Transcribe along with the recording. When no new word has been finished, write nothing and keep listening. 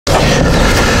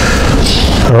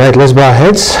All right, let's bow our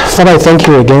heads. Father, I thank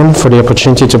you again for the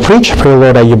opportunity to preach. I pray,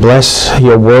 Lord, that you bless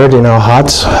your word in our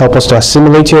hearts. Help us to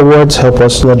assimilate your words. Help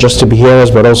us not just to be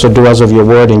hearers, but also doers of your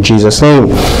word in Jesus'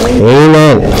 name.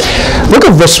 Amen. Look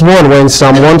at verse 1, where in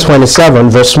Psalm 127,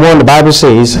 verse 1, the Bible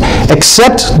says,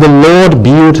 "Except the Lord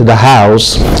build the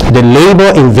house, they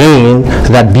labor in vain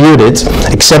that build it.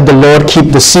 Except the Lord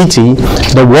keep the city,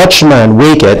 the watchman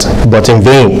waketh, but in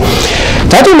vain."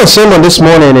 The title of my sermon this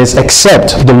morning is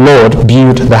 "Except the Lord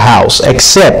build the house."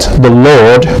 Except the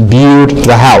Lord build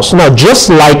the house. Now, just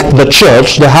like the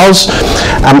church, the house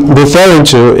I'm referring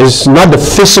to is not the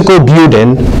physical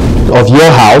building of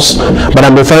your house, but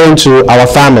I'm referring to our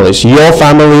families. Your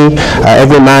family,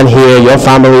 every man here, your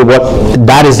family,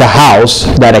 that is the house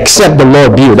that except the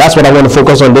Lord build. That's what I want to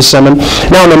focus on this sermon.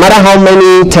 Now, no matter how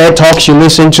many TED Talks you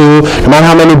listen to, no matter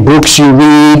how many books you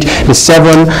read, the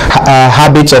 7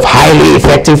 habits of highly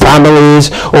effective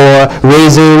families, or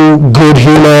raising good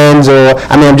humans, or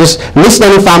I'm just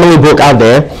listing any family book out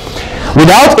there.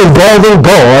 Without involving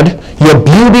God, you're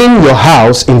building your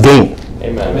house in vain.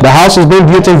 Amen. The house is being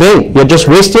built in vain. You're just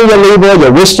wasting your labor,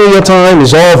 you're wasting your time,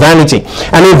 it's all vanity.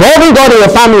 And involving God in your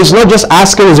family is not just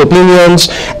asking his opinions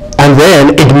and then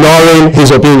ignoring his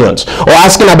opinions, or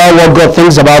asking about what God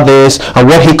thinks about this and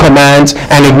what he commands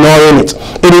and ignoring it.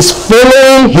 It is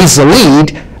following his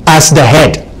lead as the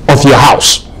head of your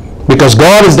house, because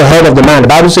God is the head of the man. The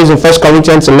Bible says in 1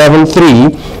 Corinthians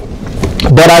 11:3,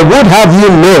 "But I would have you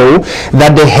know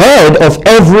that the head of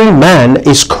every man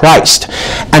is Christ,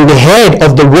 and the head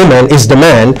of the woman is the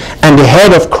man, and the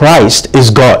head of Christ is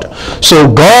God." So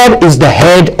God is the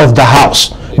head of the house,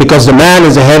 because the man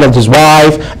is the head of his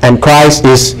wife and Christ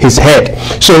is his head.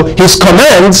 So his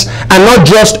commands are not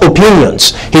just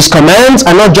opinions. His commands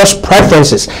are not just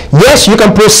preferences. Yes, you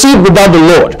can proceed without the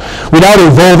Lord, without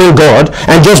involving God,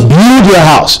 and just build your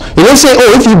house. He didn't say,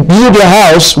 oh, if you build your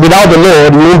house without the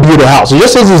Lord, you won't build a house. He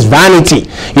just says it's vanity.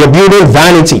 You're building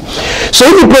vanity. So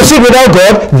if you proceed without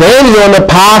God, then you're on a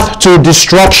path to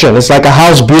destruction. It's like a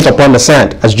house built upon the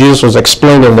sand, as Jesus was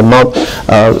explaining in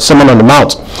the Sermon on the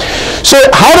Mount. So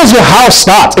how does your house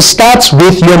start? It starts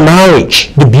with your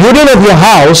marriage. The building of your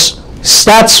house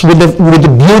starts with the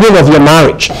building of your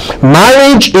marriage.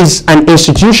 Marriage is an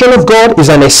institution of God, is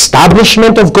an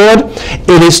establishment of God.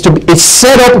 It's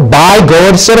set up by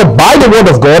God, set up by the word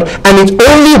of God, and it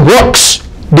only works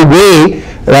the way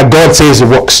that God says it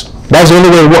works. That's the only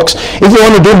way it works. If you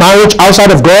want to do marriage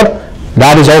outside of God,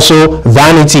 that is also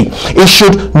vanity. It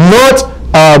should not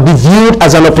be viewed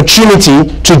as an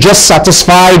opportunity to just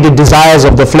satisfy the desires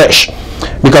of the flesh,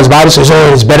 because the Bible says,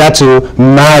 oh, it's better to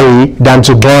marry than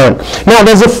to burn. Now,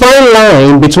 there's a fine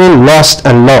line between lust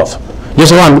and love.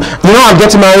 Just one, I'm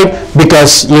getting married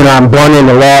because I'm burning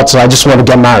a lot, so I just want to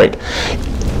get married.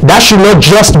 That should not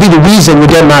just be the reason we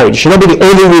get married. It should not be the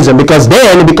only reason, because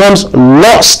then it becomes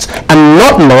lust and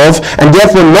not love, and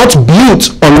therefore not built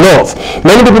on love.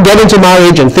 Many people get into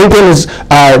marriage and thinking is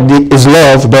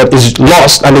love, but is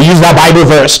lust, and they use that Bible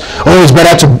verse, oh, it's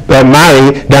better to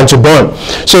marry than to burn.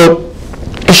 So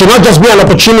it should not just be an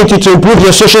opportunity to improve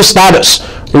your social status.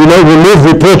 Remove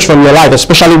reproach from your life,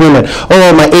 especially women.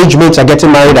 Oh, my age mates are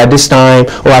getting married at this time,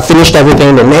 or I finished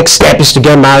everything, the next step is to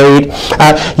get married.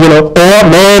 Or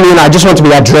man, I just want to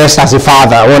be addressed as a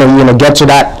father. I want to, get to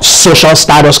that social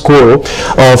status quo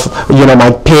of,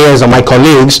 my peers or my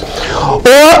colleagues.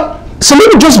 Or some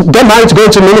people just get married to go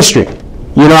into ministry.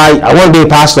 I want to be a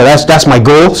pastor. That's my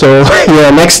goal. So,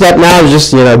 next step now is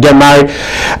just, get married.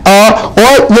 Or,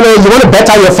 you want to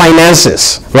better your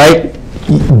finances, right?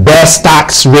 Best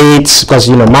tax rates, because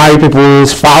married people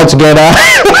file together.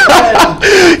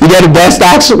 You get the best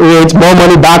tax rates, more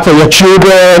money back for your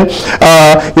children.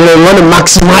 You want to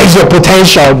maximize your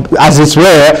potential, as it's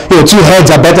where 2 heads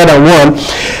are better than one.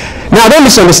 Now, don't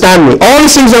misunderstand me. All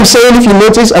these things I'm saying, if you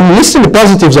notice, I'm listing the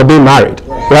positives of being married,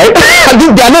 right?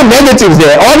 There are no negatives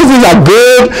there. All these things are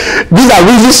good. These are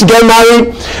reasons to get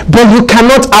married. But you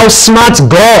cannot outsmart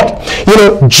God.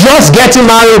 Just getting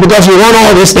married because you want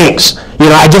all these things.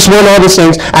 I just want all these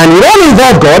things. And you don't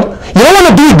involve God. You don't want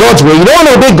to do it God's way. You don't want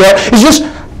to obey God. It's just,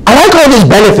 I like all these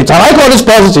benefits. I like all these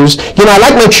positives. I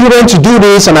like my children to do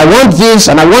this, and I want this,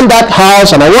 and I want that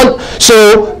house, and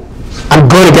so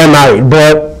I'm going to get married.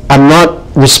 But I'm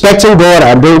not respecting God,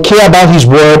 I don't care about his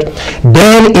word,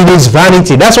 then it is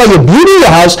vanity. That's why you're building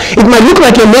your house. It might look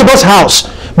like your neighbor's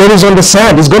house, but it's on the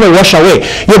sand. It's going to wash away.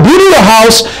 You're building your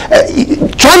house,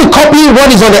 trying to copy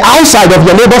what is on the outside of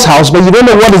your neighbor's house, but you don't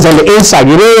know what is on the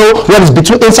inside. You don't know what is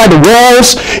inside the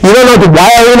walls. You don't know the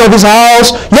wiring of his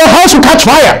house. Your house will catch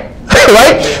fire,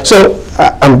 right? So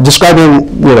I'm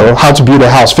describing, how to build a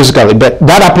house physically, but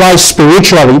that applies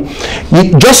spiritually.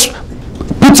 You just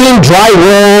putting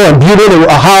drywall and building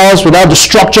a house without the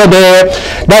structure there.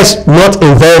 That's not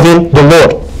involving the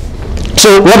Lord.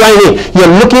 So what do I mean?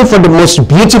 You're looking for the most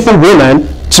beautiful woman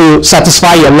to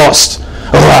satisfy your lust.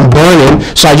 Oh, I'm burning,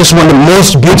 so I just want the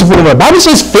most beautiful woman. The Bible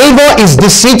says favor is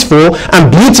deceitful and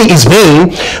beauty is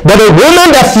vain, but a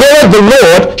woman that feareth the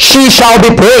Lord, she shall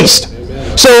be praised.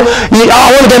 Amen. So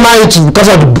I want to get married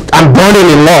because I'm burning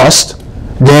in lust.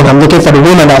 Then I'm looking for the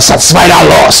woman that will satisfy that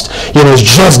lust. It's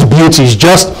just beauty. It's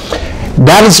just,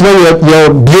 that is when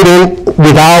you're building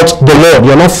without the Lord.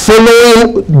 You're not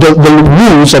following the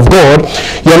rules of God.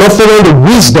 You're not following the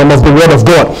wisdom of the Word of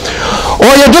God.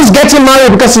 Or you're just getting married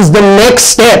because it's the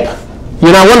next step.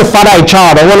 I want to father a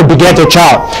child. I want to beget a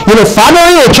child.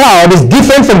 Fathering a child is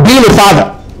different from being a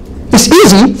father. It's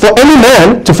easy for any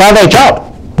man to father a child.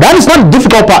 That is not the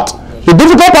difficult part. The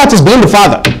difficult part is being the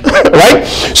father, right?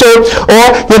 So, or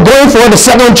you're going for the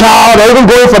second child, or even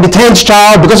going for the 10th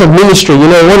child because of ministry. You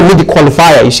want to meet the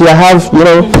qualifier. You see, I have,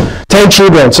 10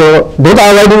 children. So, don't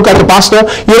I already look at the pastor?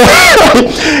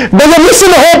 But you're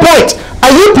missing the whole point.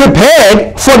 Are you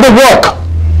prepared for the work?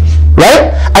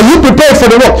 Right? Are you prepared for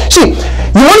the work? See,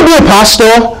 you want to be a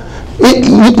pastor,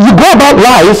 you go about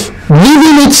life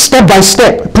living it step by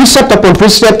step, precept upon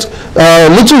precept,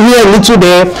 little here, little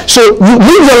there. So you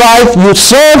live your life, you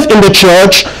serve in the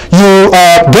church, you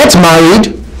get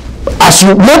married. As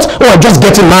you not, I'm just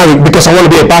getting married because I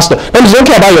want to be a pastor. Then you don't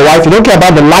care about your wife, you don't care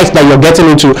about the life that you're getting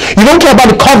into. You don't care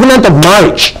about the covenant of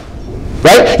marriage.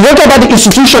 Right? You don't care about the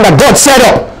institution that God set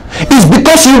up. It's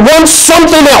because you want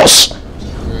something else.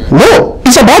 No,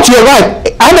 it's about your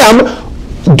life. Adam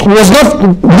was not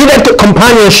needed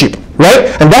companionship,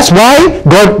 right? And that's why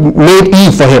God made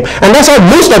Eve for him. And that's how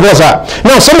most of us are.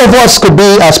 Now, some of us could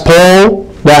be as Paul,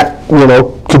 that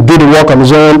could do the work on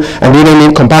his own and they don't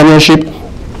need companionship.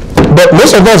 But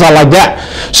most of us are like that.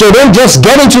 So don't just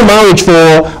get into marriage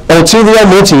for ulterior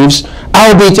motives,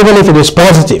 albeit even if it is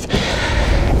positive.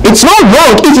 It's not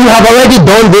wrong if you have already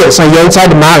done this and you're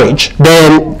inside the marriage,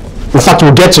 then in fact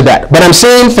we'll get to that. But I'm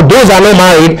saying for those that are not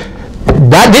married,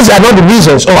 that these are not the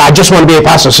reasons. I just want to be a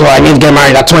pastor, so I need to get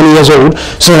married at 20 years old,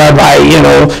 so that by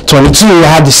 22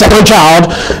 I have the second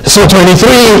child, so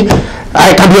 23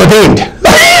 I can be ordained.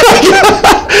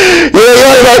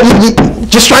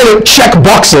 Just trying to check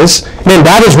boxes, then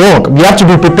that is wrong. You have to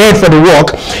be prepared for the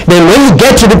work. Then when you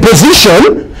get to the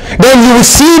position, then you will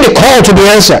see the call to be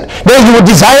answered. Then you will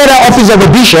desire the office of a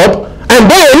bishop, and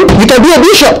then you can be a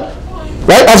bishop.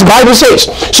 Right? As the Bible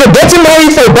says. So getting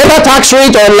married for a better tax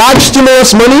rate or large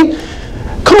stimulus money,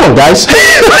 come on guys.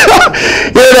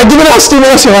 They're giving us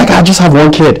stimulus, you're like, I just have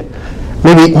one kid.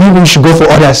 Maybe we should go for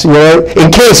others, in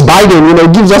case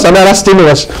Biden, gives us another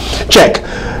stimulus check.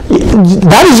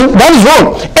 That is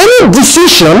wrong. Any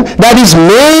decision that is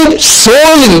made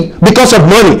solely because of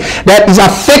money, that is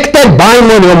affected by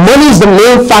money, or money is the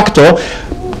main factor,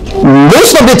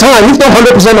 most of the time, if not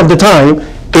 100% of the time,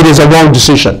 it is a wrong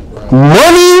decision.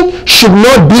 Money should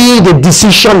not be the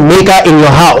decision maker in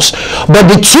your house, but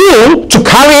the tool to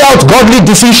carry out godly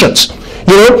decisions.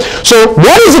 So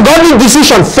what is a godly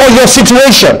decision for your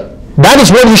situation? That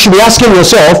is what you should be asking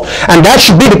yourself, and that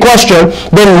should be the question.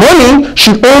 Then money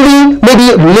should only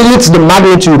maybe limit the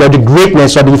magnitude or the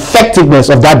greatness or the effectiveness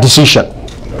of that decision.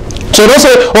 So don't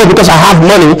say, because I have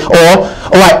money, or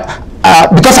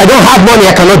because I don't have money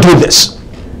I cannot do this.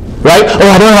 Right?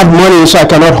 I don't have money so I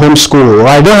cannot homeschool. Or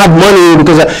I don't have money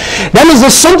because that means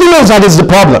there's something else that is the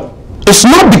problem. It's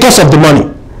not because of the money.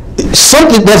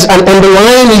 There's an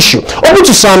underlying issue. Open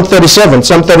to Psalm 37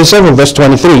 verse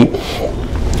 23.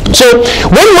 So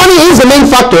when money is the main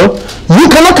factor, you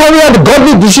cannot carry out the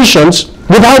godly decisions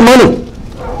without money,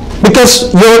 because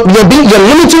you're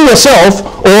limiting yourself,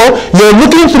 or you're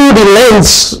looking through the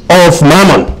lens of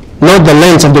mammon, not the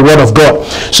lens of the Word of God.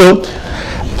 So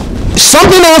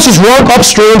something else is wrong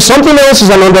upstream, something else is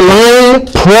an underlying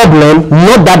problem,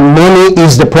 not that money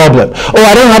is the problem.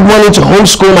 I don't have money to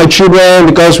homeschool my children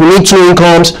because we need 2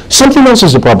 incomes. Something else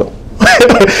is the problem.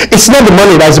 It's not the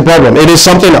money that's the problem, it is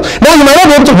something else. Now, you might not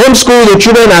be able to homeschool your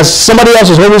children as somebody else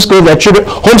is homeschooling their children,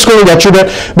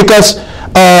 because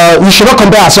we should not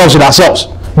compare ourselves with ourselves.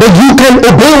 But you can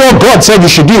obey what God said you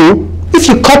should do if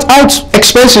you cut out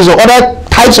expenses or other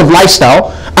types of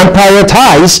lifestyle and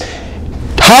prioritize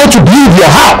how to build your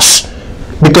house,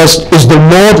 because it's the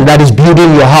Lord that is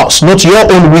building your house, not your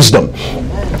own wisdom.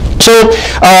 So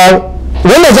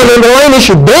when there's an underlying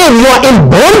issue, then you are in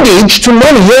bondage to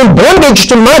money, you're in bondage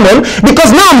to mammon,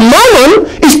 because now mammon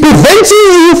is preventing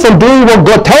you from doing what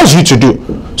God tells you to do.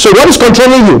 So what is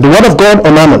controlling you, the Word of God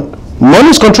or mammon?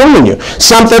 Money is controlling you.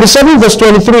 Psalm 37 verse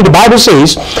 23, the Bible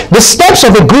says, the steps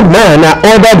of a good man are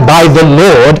ordered by the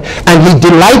Lord, and he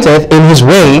delighteth in his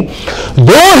way.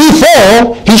 Though he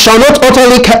fall, he shall not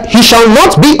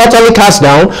be utterly cast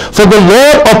down, for the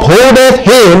Lord upholdeth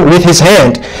him with his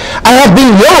hand. I have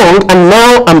been young, and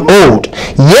now am old,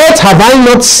 yet have I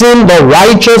not seen the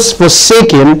righteous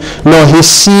forsaken, nor his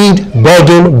seed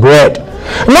begging bread.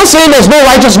 I'm not saying there's no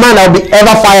righteous man that will be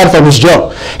ever fired from his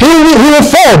job. He will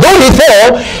fall. Though he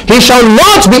fall, he shall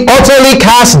not be utterly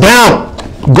cast down.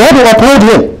 God will uphold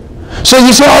him. So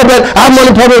you say, oh, but I have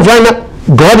money problems right now.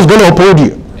 God is going to uphold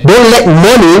you. Don't let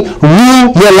money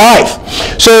rule your life.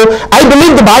 So I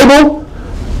believe the Bible,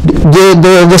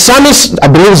 the psalmist,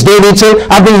 I believe it's David, said,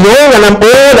 I've been young and I'm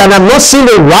old, and I've not seen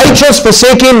the righteous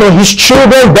forsaken, nor his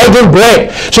children begging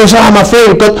bread. So I'm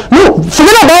afraid. But no,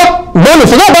 forget about money.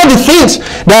 Forget about the things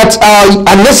that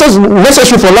are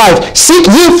necessary for life. Seek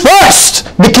ye first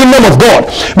the kingdom of God,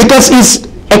 because it's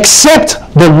except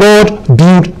the Lord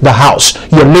build the house,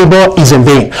 your labor is in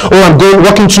vain. Oh, I'm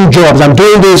working 2 jobs, I'm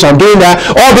doing this, I'm doing that,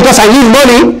 all because I need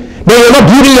money. Then you're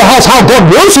not building your house how God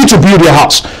wants you to build your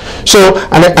house. So,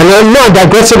 and I'm not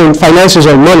digressing in finances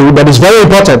or money, but it's very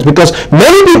important, because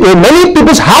many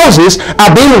people's houses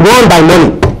are being run by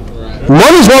money.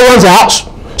 Money is what runs a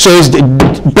house. So it's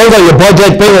depends on your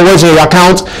budget, depends on what's in your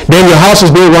account, then your house is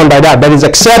being run by that. But it's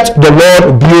except the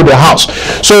Lord build a house.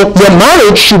 So your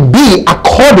marriage should be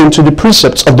according to the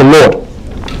precepts of the Lord.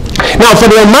 Now, for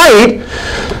the unmarried,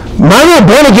 marry a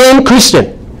born-again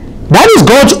Christian. That is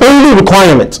God's only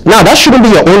requirement. Now, that shouldn't be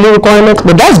your only requirement,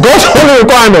 but that's God's only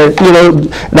requirement,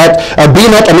 that be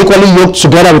not unequally yoked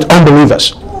together with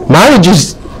unbelievers. Marriage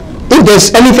is, if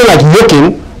there's anything like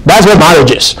yoking, that's what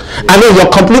marriage is. I mean, you're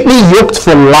completely yoked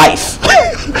for life.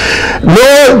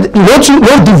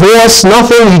 no divorce,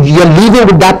 nothing. You're living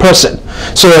with that person.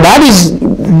 So that is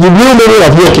the real meaning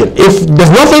of yoking. If there's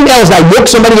nothing else that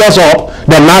yokes somebody else up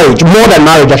than marriage, more than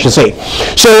marriage, I should say.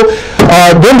 So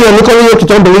don't be unequally yoked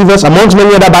with unbelievers. Amongst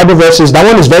many other Bible verses, that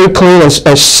one is very clean and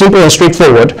simple and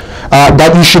straightforward.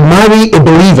 That you should marry a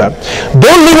believer.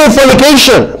 Don't live in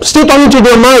fornication. Still talking to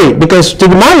the married, because to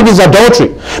be married is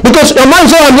adultery. Because your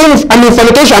marriage, I'm in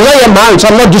fornication, I'm not yet married, so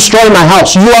I'm not destroying my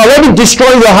house. You are already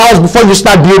destroying your house before you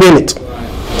start building it.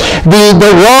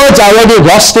 The rods are already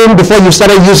rusting before you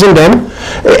started using them.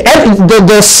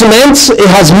 The cement, it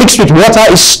has mixed with water,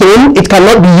 is stone. It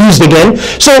cannot be used again.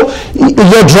 So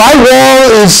your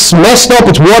drywall is messed up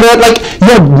with water. Like,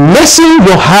 you're messing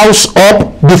your house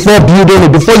up before building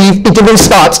it, before it even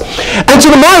starts. And to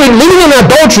the married, living in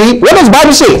adultery, what does the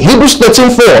Bible say? Hebrews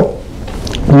 13:4.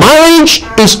 Marriage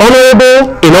is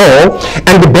honorable in all,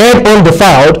 and the bed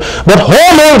undefiled, but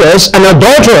whoremongers and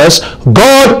adulterers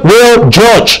God will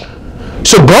judge.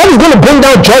 So God is going to bring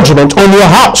down judgment on your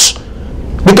house,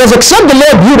 because except the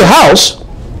Lord build a house,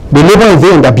 they labor in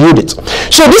vain that build it.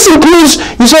 So this includes,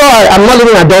 you say, oh, I'm not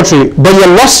living in adultery, but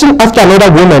you're lusting after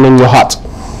another woman in your heart.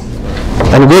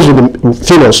 And it goes with the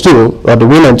females too, or the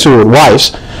women too,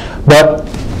 wives. But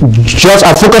just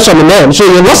I focus on the men. So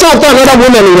you're lusting after another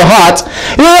woman in your heart.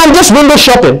 I'm just window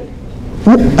shopping.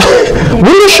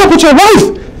 Window shop with your wife.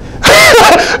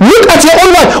 Look at your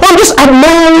own wife. Oh, I'm just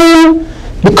admiring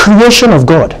the creation of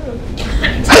God.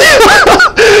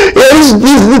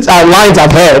 These are lines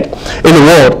I've heard in the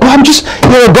world. Oh, I'm just,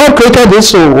 God created this,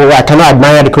 so I cannot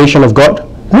admire the creation of God.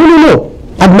 No.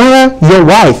 Admire your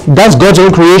wife. That's God's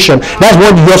own creation. That's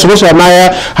what you're supposed to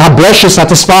admire. Her breast should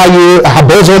satisfy you, her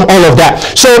bosom, all of that.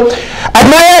 So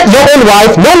admire your own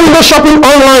wife. No window shopping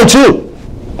online too.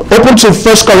 Open to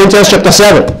 1 Corinthians chapter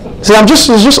 7. See,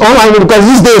 it's just online, because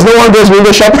these days no one goes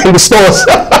window shopping in the stores.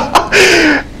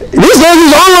 These days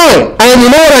it's online, and you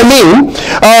know what I mean.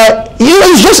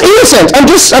 It's just innocent. I'm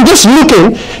just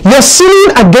looking. You're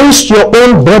sinning against your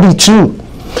own body too.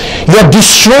 You're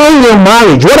destroying your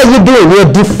marriage. What are you doing?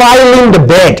 You're defiling the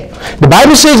bed. The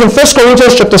Bible says in 1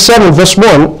 Corinthians chapter 7 verse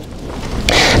 1,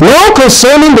 now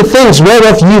concerning the things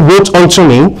whereof ye wrote unto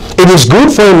me, it is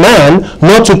good for a man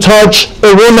not to touch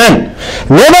a woman.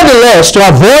 Nevertheless, to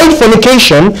avoid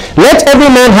fornication, let every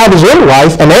man have his own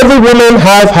wife, and every woman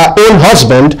have her own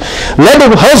husband. Let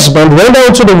the husband render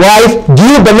unto the wife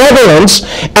due benevolence,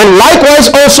 and likewise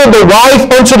also the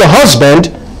wife unto the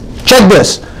husband. Check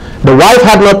this. The wife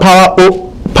had not power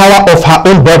of her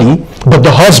own body, but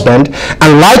the husband,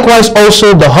 and likewise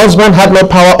also the husband had not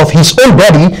power of his own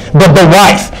body, but the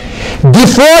wife.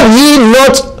 Defer ye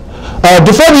not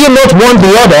one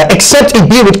the other, except it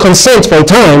be with consent for a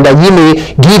time, that ye may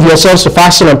give yourselves to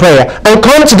fasting and prayer, and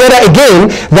come together again,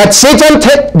 that Satan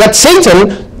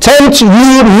tempt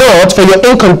you not for your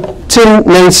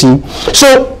incontinency.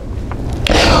 So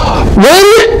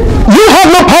when you have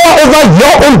no power over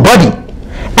your own body,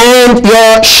 and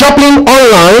you're shopping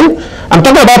online. I'm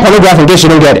talking about pornography in case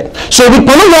you don't get it. So with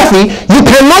pornography, you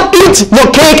cannot eat your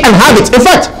cake and have it. In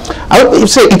fact, I would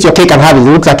say eat your cake and have it.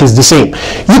 It looks like it's the same.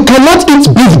 You cannot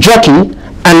eat beef jerky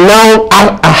and now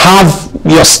have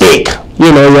your steak,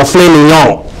 your filet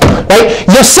mignon. Right?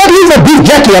 You're settling for beef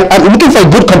jerky and looking for a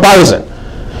good comparison.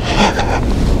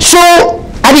 So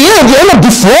at the end, you end up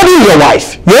defrauding your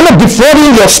wife. You end up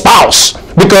defrauding your spouse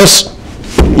because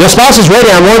your spouse is ready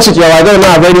and wants it. You're like, oh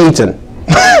no, I've already eaten.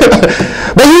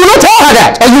 But you will not tell her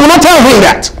that, or you will not tell him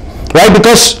that, right?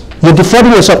 Because you're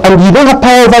defrauding yourself and you don't have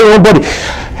power over your own body.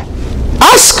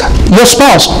 Ask your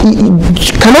spouse,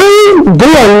 can I go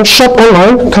and shop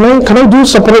online? Can I do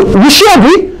something? Will she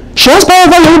agree? She has power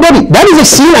over your own body. That is a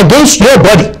sin against your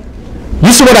body.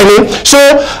 You see what I mean? So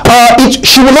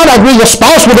she will not agree, your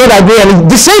spouse will not agree, and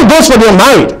the same goes for the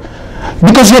married.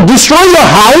 Because you're destroying your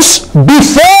house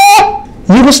before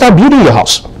you even start building your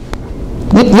house.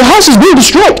 Your house is being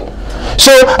destroyed.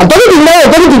 So I'm talking to you now,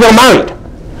 I'm talking to your married.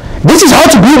 This is how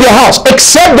to build your house.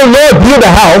 Except the Lord build a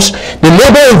house, the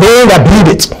labor in vain that build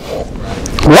it.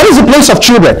 What is the place of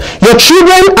children? Your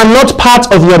children are not part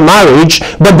of your marriage,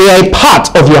 but they are a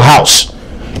part of your house.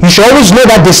 You should always know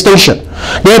that distinction.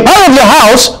 They are part of your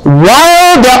house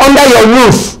while they are under your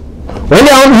roof. When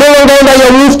they are no longer under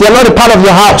your roof, they are not a part of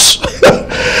your house.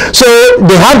 So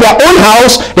they have their own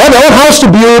house, they have their own house to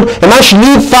build, and now should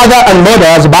leave father and mother,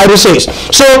 as the Bible says.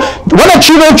 So what are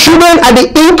children? Children are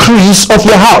the increase of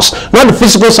your house, not the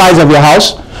physical size of your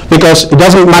house, because it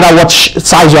doesn't matter what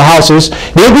size your house is.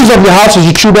 The increase of your house is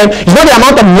your children. It's not the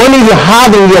amount of money you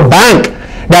have in your bank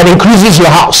that increases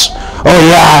your house. Oh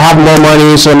yeah, I have more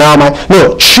money, so now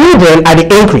no, children are the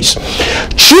increase.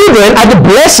 Children are the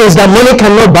blessings that money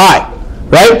cannot buy.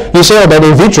 Right? You say, oh, but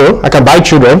in vitro, I can buy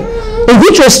children. In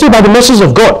vitro is still by the mercies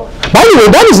of God. By the way,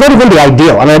 that is not even the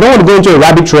ideal. And I don't want to go into a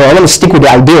rabbit trail. I want to stick with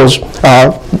the ideals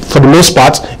for the most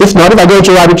part. If not, if I go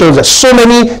into rabbit trails, there's so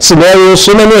many scenarios,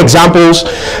 so many examples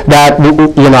that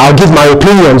I'll give my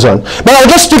opinions on. But I'll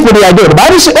just stick with the ideal. The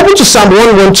Bible says, open to Psalm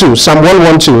 112. Psalm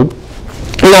 112.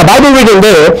 In our Bible reading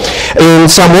there, in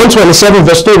Psalm 127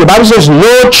 verse 3, the Bible says,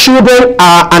 Lord, children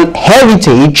are an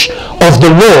heritage of the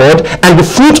Lord, and the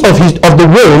fruit of the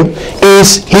womb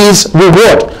is his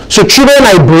reward. So children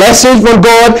are a blessing from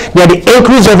God. They are the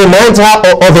increase of the man's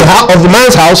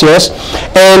house, yes,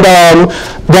 and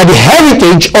they are the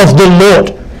heritage of the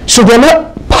Lord. So they are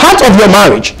not part of your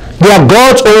marriage. They are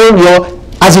God's own,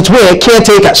 as it were,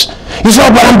 caretakers. You say,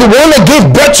 oh, but I'm the one that gave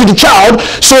birth to the child,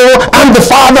 so I'm the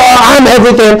father, I'm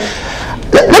everything.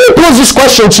 Let me pose this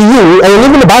question to you, and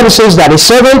even the Bible says that a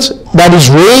servant that is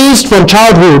raised from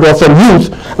childhood or from youth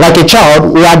like a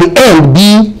child will at the end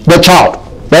be the child,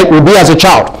 right? Will be as a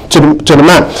child to the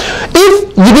man.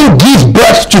 If you didn't give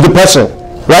birth to the person,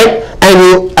 right, and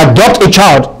you adopt a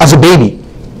child as a baby,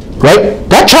 right,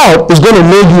 that child is going to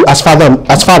know you as father,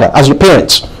 as your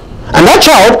parents. And that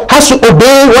child has to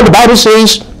obey what the Bible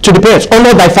says to the parents.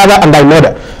 Honor thy father and thy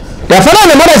mother. Their father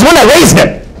and their mother is one that raised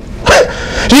them.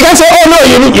 So you can say, oh no,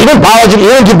 you didn't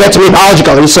give birth to me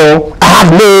biologically, so I have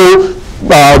no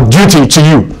duty to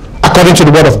you according to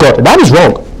the word of God. That is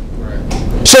wrong.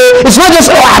 So it's not just,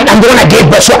 oh, I'm the one that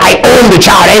gave birth, so I own the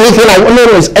child. Anything I want, no,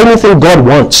 it's anything God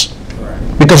wants.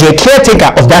 Because you're a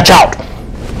caretaker of that child.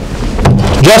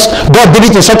 Just God did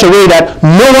it in such a way that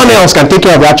no one else can take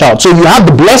care of that child. So you have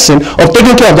the blessing of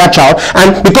taking care of that child,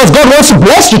 and because God wants to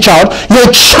bless the child, you're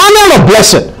a channel of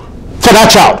blessing for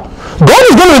that child. God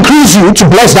is going to increase you to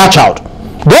bless that child.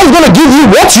 God is going to give you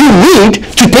what you need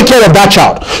to take care of that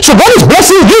child. So God is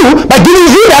blessing you by giving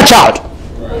you that child.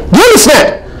 Do you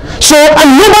understand? So,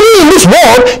 and nobody in this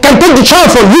world can take the child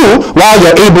from you while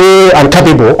you're able and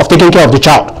capable of taking care of the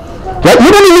child. Right?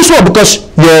 Nobody in this world, because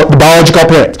you're the biological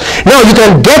parent. Now you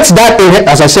can get that,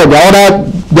 as I said, there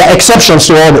are exceptions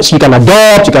to all this. You can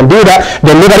adopt, you can do that,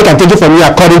 then nobody can take it from you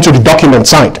according to the document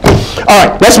signed.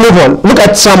 Alright, let's move on. Look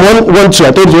at Psalm 112.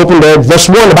 I told you to open there. Verse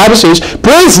 1, the Bible says,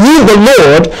 Praise ye the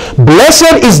Lord,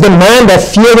 blessed is the man that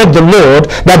feareth the Lord,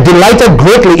 that delighteth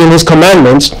greatly in his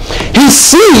commandments. His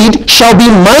seed shall be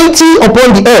mighty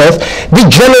upon the earth, the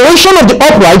generation of the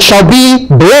upright shall be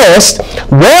blessed,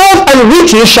 wealth and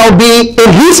riches shall be in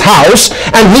his house,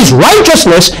 and his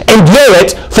righteousness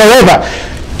endureth forever.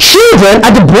 Children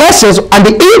are the blessings and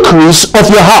the increase of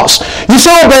your house. You say,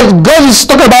 oh, but God is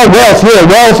talking about wealth here.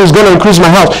 Wealth is going to increase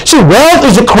my house. See, wealth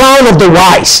is the crown of the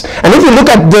wise. And if you look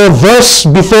at the verse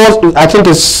before, I think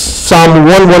it's Psalm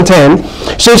 110,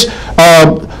 it says,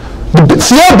 the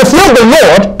fear of the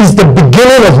Lord is the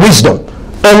beginning of wisdom,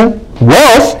 and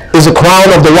wealth is the crown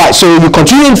of the wise. So you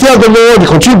continue in fear of the Lord, you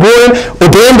continue growing,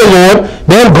 obeying the Lord,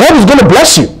 then God is going to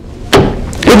bless you,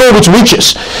 even with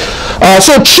riches.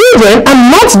 So children are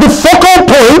not the focal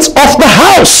point of the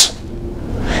house.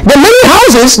 There are many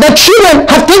houses that children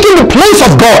have taken the place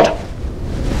of God.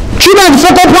 Children are the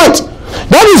focal point.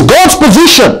 That is God's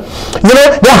position. You know,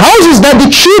 the houses that the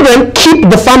children keep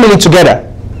the family together.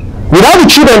 Without the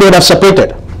children, they would have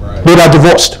separated. They would have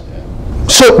divorced.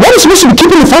 So what is supposed to be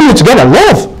keeping the family together?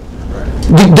 Love.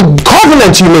 The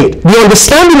covenant you made, the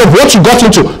understanding of what you got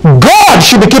into. God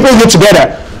should be keeping you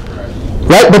together.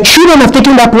 Right? But children have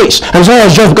taken that place. And so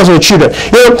it's just because of the children.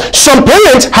 You know, some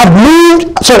parents are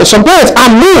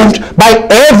moved by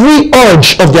every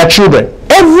urge of their children.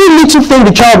 Every little thing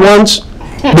the child wants,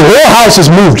 the whole house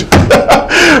is moved.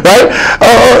 Right?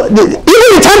 Even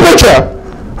the temperature.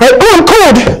 Right? Oh, I'm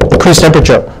cold. Increase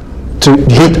temperature to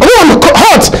heat. Oh, I'm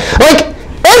hot. Like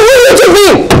every little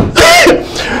thing.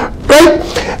 Right?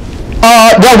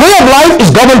 Their way of life is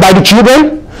governed by the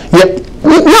children. Yeah.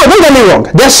 No, don't get me wrong.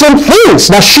 There are some things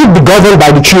that should be governed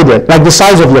by the children, like the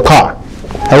size of your car.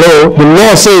 Hello? The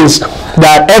law says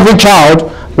that every child,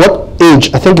 what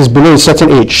age, I think is below a certain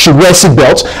age, should wear seat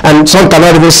belts, and some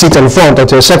cannot even sit in front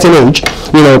until a certain age.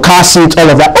 You know, car seats, all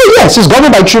of that. Oh yes, it's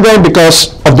governed by children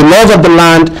because of the laws of the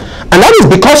land, and that is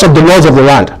because of the laws of the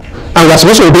land. And we're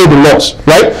supposed to obey the laws,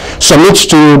 right? Submit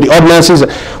to the ordinances.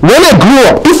 When I grew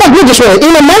up, in fact,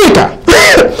 in America,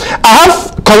 I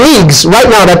have colleagues right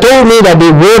now that told me that they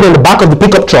rode in the back of the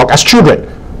pickup truck as children.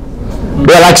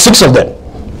 There are like 6 of them.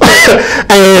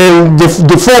 And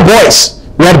the 4 boys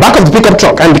were at the back of the pickup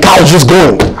truck and the car was just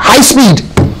going high speed.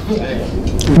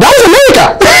 That was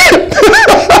America.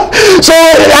 So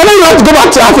I don't have to go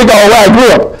back to Africa or where I grew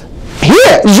up.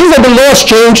 Here, it's just that the laws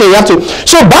change and you have to.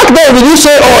 So back then, when you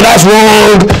say, oh, that's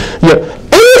wrong,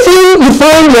 anything you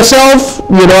find yourself,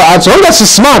 you know, as long as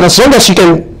it's smart, as long as you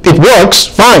can, it works,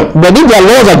 fine. But if there are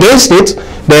laws against it,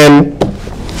 then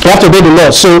you have to obey the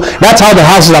laws. So that's how the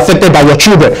house is affected by your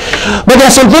children. But there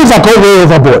are some things that go way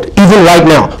overboard, even right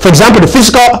now. For example, the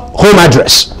physical home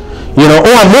address. You know,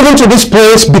 oh, I'm moving to this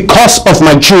place because of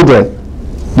my children.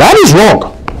 That is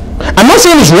wrong. I'm not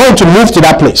saying it's wrong to move to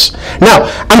that place. Now,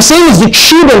 I'm saying it's the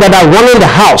children that are running the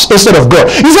house instead of God.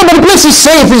 You say, but the place is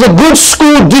safe. It's a good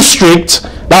school district.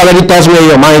 That already tells me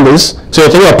where your mind is. So you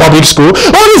think of public school.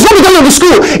 Oh, it's not because of the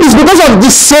school. It's because of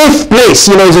the safe place.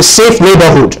 You know, it's a safe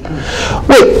neighborhood.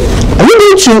 Wait, are you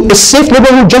going to a safe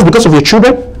neighborhood just because of your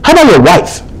children? How about your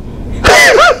wife?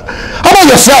 How about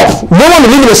yourself? You don't want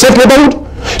to live in a safe neighborhood?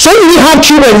 So if you have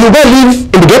children, you don't live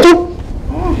in the ghetto?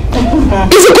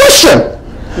 It's a question.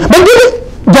 But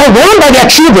they're run by their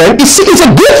children. It's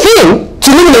a good thing to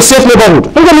live in a safe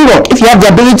neighborhood. Don't get me wrong. If you have the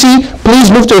ability,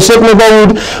 please move to a safe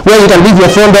neighborhood where you can leave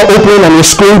your front door open and your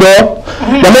screen door.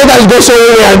 The moment you go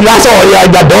somewhere, that's all.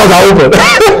 Yeah, the doors are open.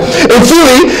 In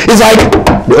Philly, it's like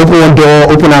they open one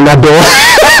door, open another door.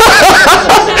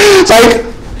 It's like,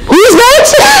 who is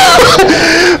that?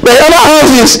 The other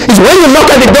house is when you knock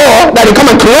at the door that they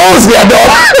come and close their door.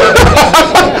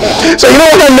 So you know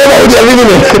what kind of neighborhood you're living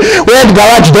in, where the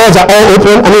garage doors are all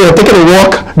open. I mean, you're taking a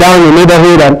walk down your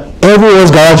neighborhood and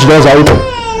everyone's garage doors are open.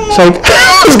 It's like,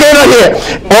 what's going on here?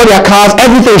 All their cars,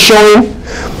 everything showing.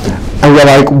 And you're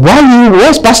like,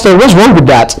 what's Pastor, what's wrong with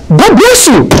that? God bless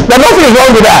you. There's nothing is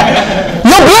wrong with that.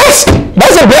 You're blessed.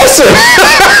 That's a blessing.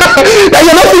 That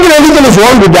you're not thinking anything is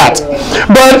wrong with that.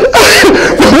 But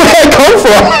where I come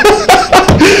from,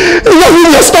 you don't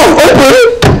leave your stuff open,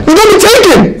 it's going to be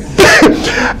taken.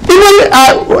 Even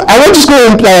I went to school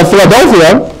in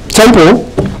Philadelphia, Temple,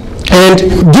 and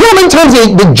do you know how many times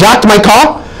they jacked my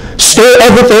car? Stole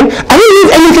everything. I didn't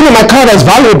leave anything in my car that's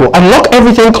valuable. I lock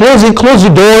everything, close the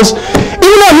doors.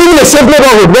 Even though I live in a safe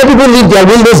neighborhood where people leave their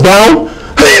windows down,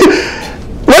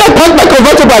 when I park my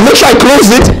convertible, I make sure I close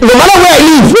it, no matter where I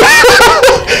live.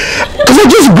 Because I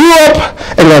just grew up,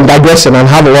 and I'm digressing and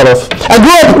have a lot of. I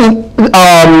grew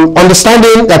up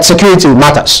understanding that security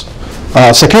matters.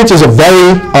 Security is a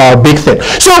very big thing.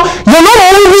 So you're not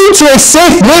moving to a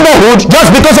safe neighborhood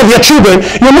just because of your children.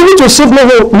 You're moving to a safe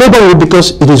neighborhood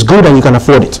because it is good and you can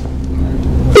afford it.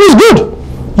 It is good.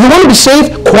 You want to be safe,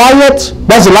 quiet.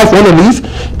 That's the life you want to live.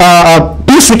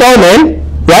 Peace with all men,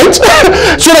 right?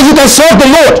 So that you can serve the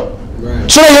Lord.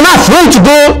 Right. So that you're not afraid to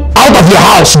go out of your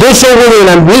house, go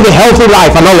somewhere and live a healthy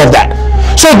life and all of that.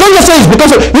 So don't just say it's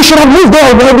because you should have moved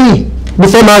there already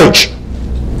before marriage.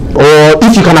 Or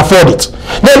if you can afford it.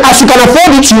 Then as you can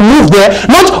afford it, you move there.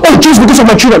 Not, oh, just because of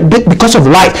my children, because of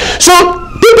life. So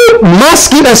people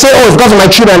mask it and say, oh, it's because of my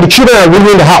children, and the children are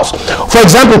living in the house. For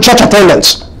example, church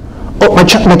attendance. Oh, my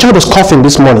child was coughing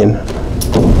this morning.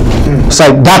 It's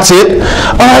like, that's it.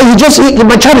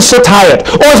 My child is so tired.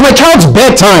 Or it's my child's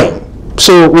bedtime.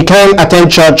 So we can't attend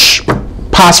church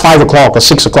past 5 o'clock or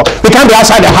 6 o'clock. We can't be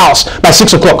outside the house by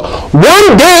 6 o'clock.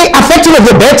 One day affecting of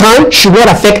the bedtime should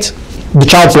not affect the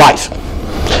child's life.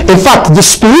 In fact, the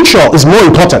spiritual is more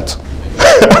important.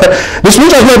 The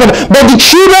spiritual is more important. But the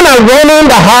children are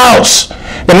running the house.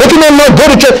 They're making them not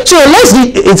go to church. So unless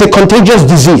it's a contagious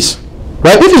disease,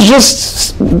 right? If it's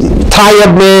just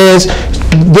tiredness,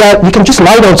 you can just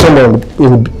lie down somewhere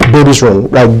in baby's room,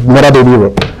 like mother baby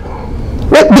room.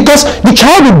 Right? Because the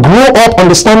child will grow up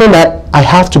understanding that I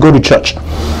have to go to church.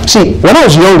 See, when I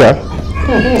was younger,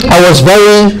 I was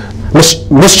very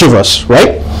mischievous,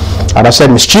 right? I'd have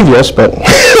said mischievous, but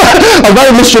I was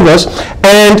very mischievous.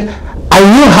 And I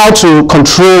knew how to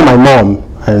control my mom.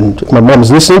 And if my mom is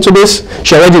listening to this,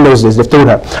 she already knows this. They've told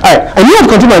her. All right, I knew how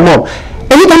to control my mom.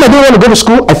 Anytime I didn't want to go to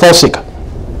school, I fell sick.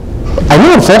 I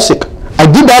knew I'd fall sick. I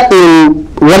did that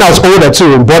when I was older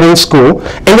too, in boarding school.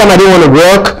 Anytime I didn't want to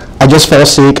work, I just fell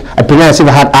sick. I pretended as if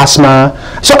I had asthma.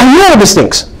 So I knew all these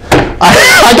things.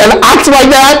 I can act like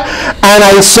that, and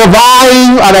I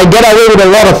survive, and I get away with a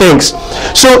lot of things.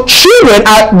 So children,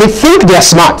 they think they're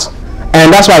smart,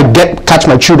 and that's why I catch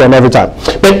my children every time.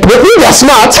 But they think they're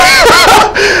smart,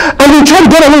 and they try to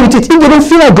get away with it. If they don't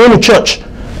feel like going to church,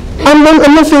 I'm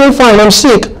not feeling fine, I'm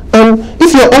sick.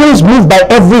 If you're always moved by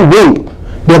every wind,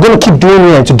 they're going to keep doing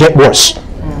it to get worse.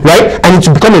 Right? And it's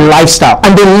become a lifestyle.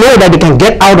 And they know that they can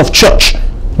get out of church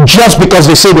just because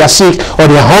they say they're sick or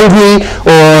they're hungry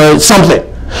or something.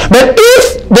 But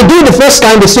if they do it the first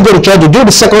time, they still go to church. They do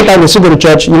it the second time, they still go to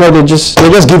church. They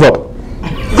just give up.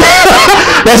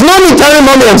 There's no need telling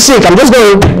mommy I'm sick. I'm just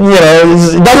going,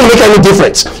 it doesn't make any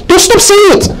difference. Don't stop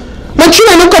saying it. My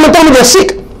children don't come and tell me they're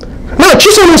sick. No,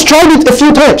 children has tried it a few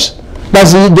times.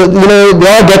 That's they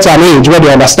all get to an age where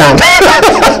they understand.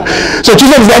 So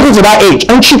children is getting to that age,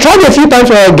 and she tried it a few times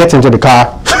when I get into the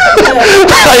car.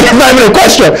 It's not even a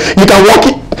question. You can walk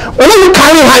it. Whenever you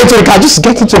carry her into the car, just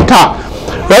get into the car,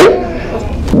 right?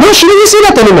 No, she doesn't say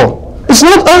that anymore. It's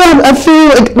not. I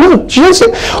feel like no. She doesn't say.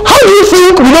 How do you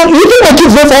think you think my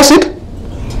kids don't fall sick?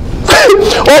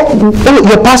 Or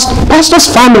your pastor's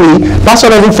family, pastor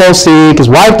doesn't fall sick, his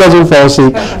wife doesn't fall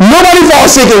sick, nobody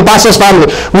falls sick in pastor's family.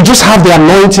 We just have the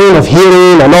anointing of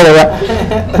healing and all of that.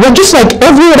 We're just like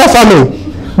every other family.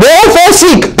 They all fall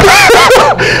sick.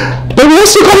 But we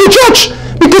still come to church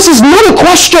because it's not a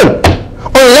question.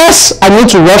 Unless I need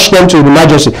to rush them to the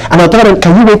emergency. And I'll tell them,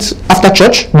 can you wait after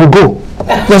church? We'll go.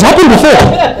 That's happened before.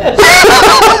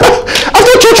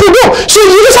 After church we'll go. So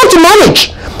you just have to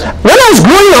manage. When I was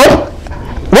growing up,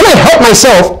 when I hurt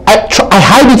myself, I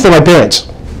hide it from my parents.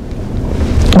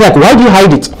 Like, why do you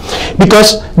hide it?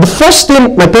 Because the first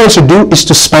thing my parents would do is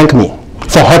to spank me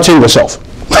for hurting yourself.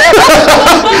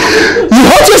 You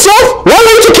hurt yourself? Why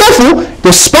weren't you careful?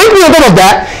 They spank me on top of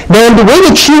that. Then the way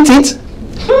they treat it,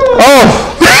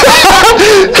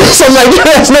 so I'm like,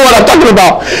 that's not what I'm talking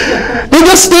about. They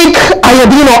just think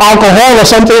iodine or alcohol or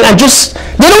something and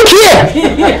they don't care.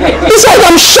 It's like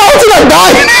I'm shouting and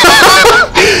dying.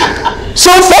 So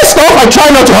first off, I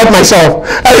try not to hurt myself.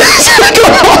 And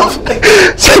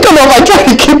second off, I try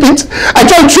to keep it. I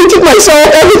try to treat it myself,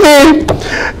 everything.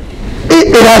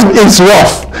 It's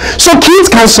rough. So kids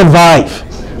can survive.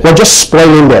 We're just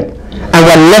spoiling them. And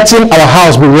we're letting our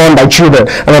house be run by children.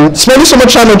 And I'm spending so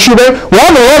much time on children. We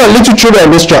have a lot of little children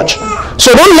in this church.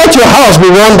 So don't let your house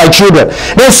be run by children.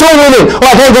 They're soul winning.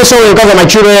 I can't go soul winning because of my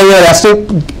children. I still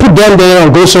put them there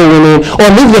and go soul winning. Or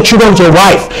leave your children with your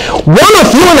wife. One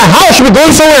of you in the house should be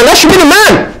going soul winning. That should be the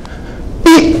man.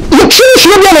 Your children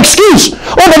should not be an excuse.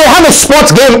 But they have a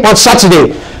sports game on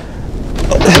Saturday.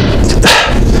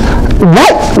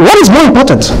 What is more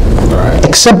important?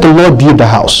 Except the Lord build the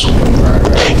house.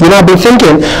 I've been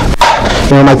thinking,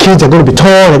 my kids are going to be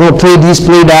tall, they're going to play this,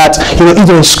 play that. If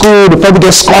they're in school, they probably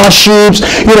get scholarships,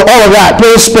 all of that,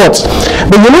 playing sports.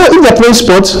 But if they're playing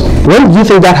sports, when do you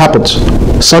think that happens?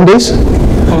 Sundays?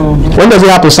 When does it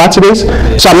happen? Saturdays?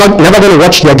 So I'm never going to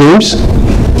watch their games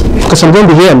because I'm going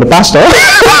to be here, I'm the pastor.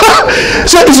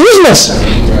 So it's useless.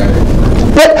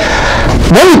 But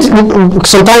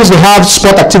sometimes they have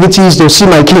sport activities, they'll see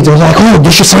my kids, they're like,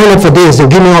 they should sign up for this, they'll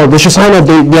give me all, they should sign up,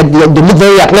 they look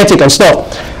very athletic and stuff.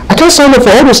 I can't sign up for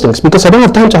all those things because I don't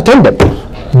have time to attend them.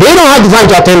 They don't have the time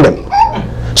to attend them.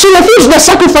 So the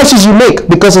sacrifices you make,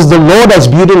 because it's the Lord that's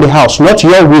building the house, not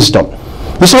your wisdom.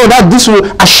 So that this will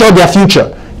assure their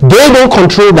future. They don't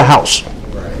control the house.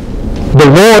 The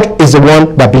Lord is the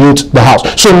one that built the house.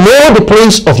 So know the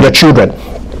place of your children.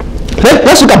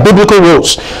 Let's look at biblical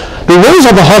rules. the roles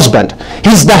of the husband.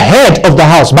 He's the head of the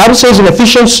house. Bible says in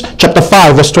Ephesians chapter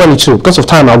 5 verse 22. Because of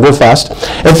time, I'll go fast.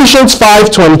 Ephesians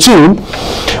 5:22.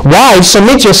 Wives,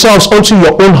 submit yourselves unto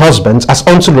your own husbands as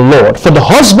unto the Lord. For the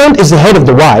husband is the head of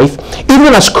the wife,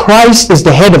 even as Christ is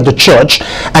the head of the church,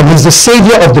 and he's the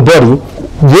savior of the body.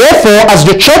 Therefore, as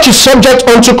the church is subject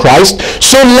unto Christ,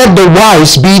 so let the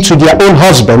wives be to their own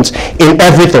husbands in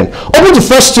everything. Open to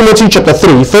 1 Timothy chapter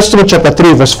 3. 1 Timothy chapter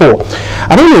 3 verse 4.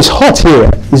 I don't know, it's hot here.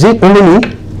 Is it only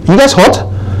me? You guys hot?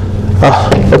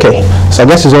 Okay. So I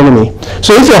guess it's only me.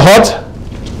 So if you're hot,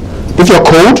 if you're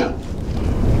cold,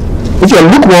 if you're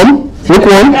lukewarm,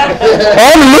 lukewarm,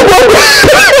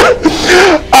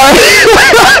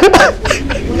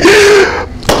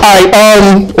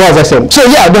 what was I saying? So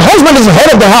yeah, the husband is the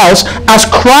head of the house as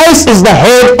Christ is the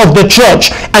head of the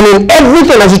church. And in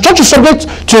everything, as the church is subject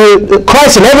to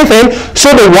Christ in everything,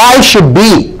 so the wife should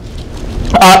be.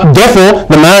 Therefore,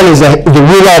 the man is the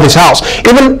ruler of his house.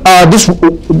 Even this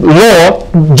law,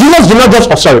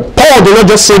 Paul did not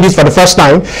just say this for the first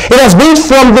time. It has been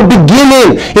from the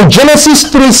beginning. In Genesis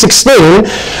 3:16,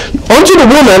 unto the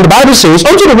woman, the Bible says,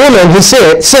 unto the woman he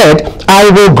said, I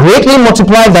will greatly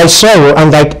multiply thy sorrow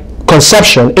and thy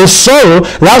conception. In sorrow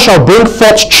thou shalt bring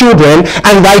forth children,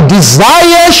 and thy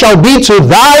desire shall be to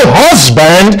thy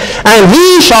husband, and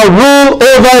he shall rule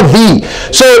over thee.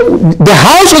 So the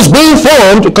house was being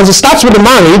formed because it starts with the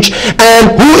marriage,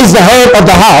 and who is the head of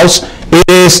the house? It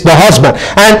is the husband,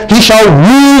 and he shall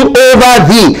rule over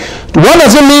thee. What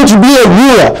does it mean to be a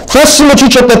ruler? 1 Timothy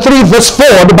chapter 3 verse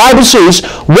 4, the Bible says,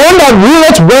 one that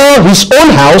ruleth well his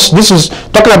own house. This is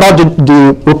talking about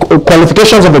the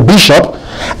qualifications of a bishop,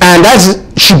 and that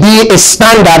should be a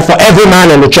standard for every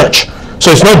man in the church.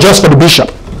 So it's not just for the bishop.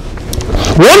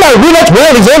 One that ruleth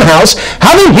well his own house,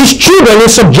 having his children in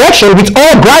subjection with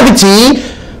all gravity.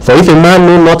 For if a man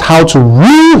know not how to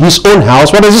rule his own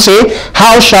house, what does it say?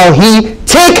 How shall he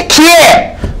take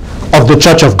care of the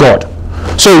church of God?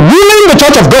 So ruling the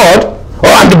church of God,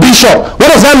 and the bishop,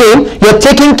 what does that mean? You're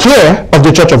taking care of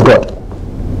the church of God.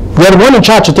 You're the one in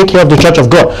charge to take care of the church of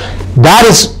God. That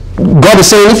is, God is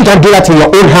saying, if you can't do that in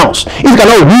your own house, if you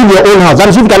cannot rule your own house,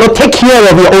 that is, if you cannot take care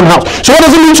of your own house. So what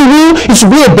does it mean to rule? It's to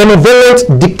be a benevolent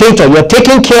dictator. You're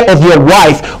taking care of your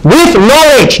wife with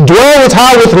knowledge. Dwell with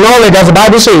her with knowledge, as the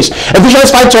Bible says.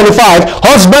 Ephesians 5:25,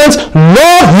 husbands,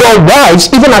 love your wives,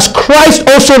 even as Christ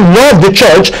also loved the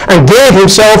church and gave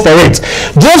himself for it.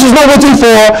 Jesus is not waiting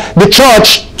for the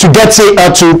church to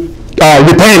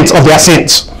repent of their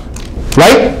sins.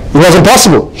 Right? It was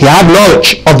impossible. He had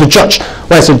knowledge of the church.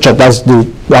 When I say church, that's the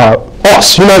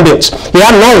us, human beings. He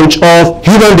had knowledge of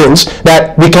human beings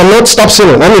that we cannot stop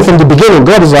sinning. I mean, from the beginning,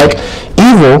 God is like,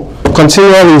 evil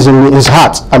continually is in his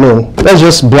heart. I mean, let's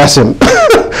just bless him.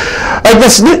 Like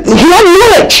this, he had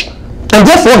knowledge. And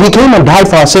therefore, he came and died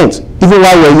for our sins, even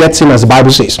while we are yet sin, as the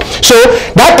Bible says. So,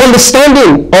 that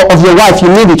understanding of your wife, you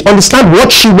need it. Understand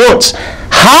what she wants.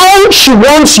 How she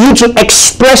wants you to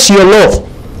express your love.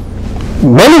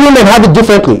 Many women have it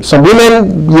differently. Some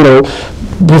women,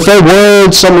 prefer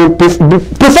words. Some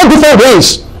prefer different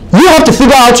ways. You have to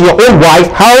figure out your own wife,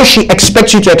 how she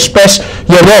expects you to express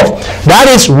your love. That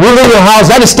is ruling your house.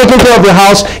 That is taking care of your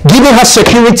house, giving her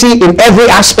security in every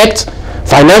aspect.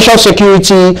 Financial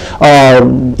security,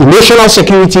 emotional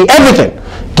security, everything.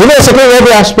 Giving her security in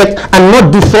every aspect and not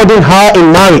defrauding her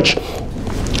in marriage.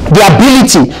 The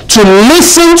ability to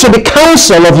listen to the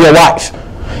counsel of your wife.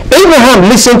 Abraham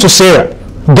listened to Sarah.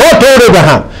 God told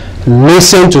Abraham,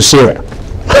 listen to Sarah.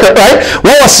 Right?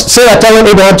 What was Sarah telling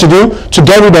Abraham to do? To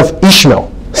get rid of Ishmael.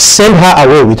 Send her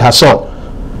away with her son.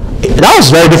 That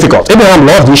was very difficult. Abraham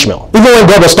loved Ishmael. Even when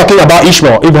God was talking about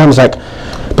Ishmael, Abraham was like,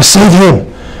 but save him.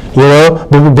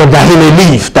 But that he may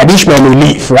live, that Ishmael may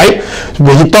live, right?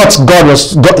 But he thought God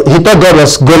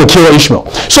was going to kill Ishmael.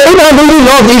 So Abraham really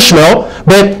loved Ishmael,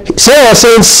 but Sarah was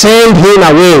saying, send him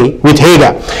away with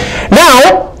Hagar.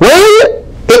 Now, when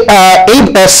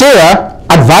Sarah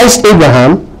advised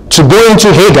Abraham to go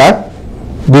into Hagar,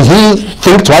 did he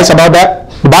think twice about that?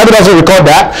 The Bible doesn't record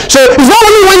that. So it's not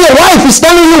only when your wife is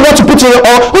telling you what to put in your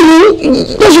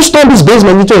let's just turn this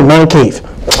basement into a man cave.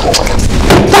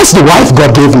 That's the wife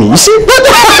God gave me. You see?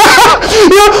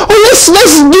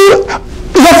 Let's do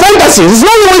your fantasies. It's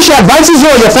not only when she advises you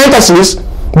on your fantasies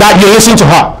that you listen to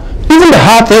her. Even the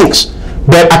hard things.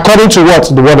 But according to what?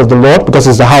 The word of the Lord, because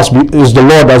it's the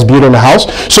Lord that's building the house.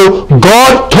 So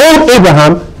God told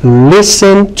Abraham,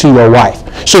 listen to your wife.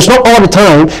 So it's not all the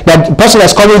time that the person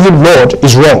that's calling you Lord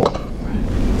is wrong.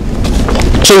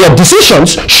 So your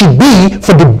decisions should be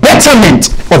for the betterment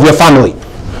of your family.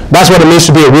 That's what it means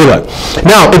to be a ruler.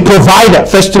 Now, a provider,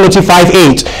 1 Timothy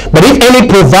 5:8. But if any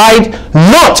provide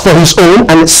not for his own,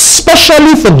 and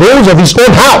especially for those of his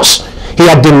own house, he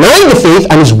had denied the faith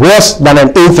and is worse than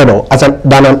an infidel,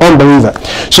 than an unbeliever.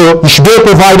 So you should be a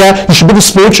provider. You should be the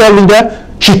spiritual leader.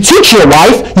 You should teach your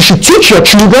wife. You should teach your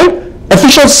children.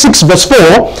 Ephesians 6 verse 4,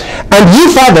 and ye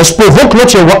fathers, provoke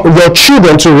not your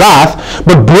children to wrath,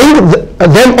 but bring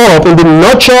them up in the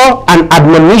nurture and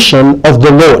admonition of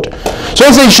the Lord. So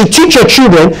he says you should teach your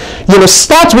children,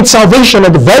 start with salvation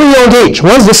at the very young age.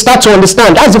 Once they start to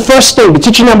understand, that's the first thing, be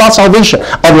teaching them about salvation.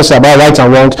 Obviously about right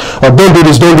and wrong, or don't do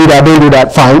this, don't do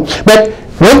that, fine. But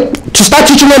to start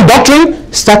teaching them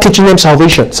doctrine, start teaching them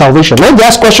salvation. When they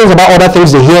ask questions about other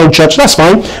things they hear in church, that's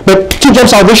fine. But teach them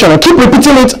salvation and keep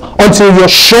repeating it until you're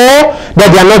sure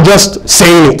that they are not just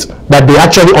saying it, that they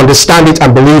actually understand it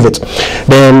and believe it.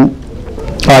 Then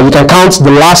you can count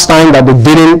the last time that they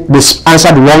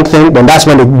answered the wrong thing, then that's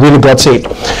when they really got saved.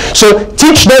 So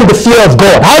teach them the fear of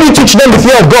God. How do you teach them the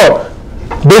fear of God?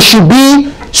 They should be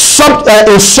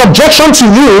in subjection to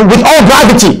you with all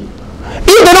gravity.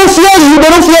 If they don't fear you, they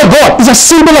don't fear God. It's as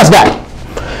simple as that.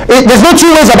 There's no two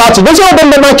ways about it. Don't say,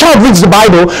 my child reads the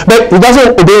Bible, but he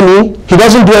doesn't obey me. He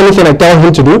doesn't do anything I tell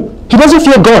him to do. He doesn't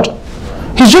fear God.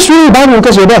 He's just reading the Bible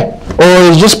because you're there. Or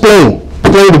he's just playing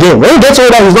the game. When he gets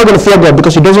older, he's not going to fear God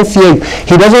because he doesn't fear you.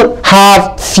 He doesn't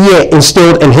have fear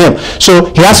instilled in him.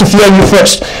 So he has to fear you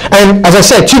first. And as I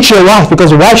said, teach your wife,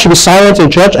 because the wife should be silent in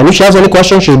church, and if she has any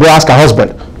questions, she'll go ask her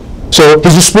husband. So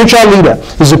he's a spiritual leader.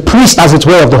 He's a priest, as it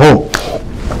were, of the home.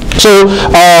 So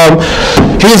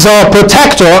he's a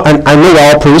protector, and I know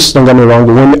we're all priests, don't get me wrong,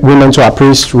 the women too are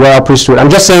priests, royal priesthood. I'm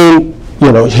just saying,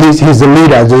 he's the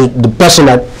leader, the person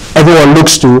that everyone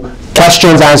looks to,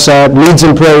 questions answered, leads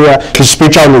in prayer. He's a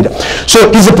spiritual leader.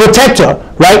 So he's a protector,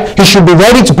 right? He should be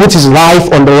ready to put his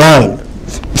life on the line.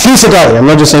 Physically, I'm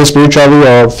not just saying spiritually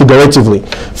or figuratively.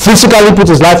 Physically put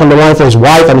his life on the line for his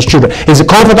wife and his children. He's a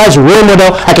comforter, he's a role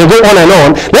model. I can go on and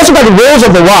on. Let's look at the roles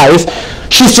of the wife.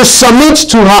 She's to submit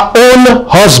to her own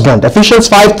husband. Ephesians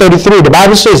 5:33, the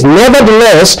Bible says,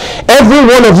 nevertheless, every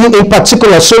one of you in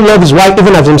particular so love his wife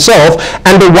even as himself,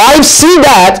 and the wife see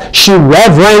that she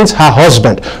reverence her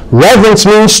husband. Reverence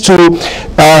means to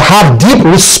have deep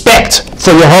respect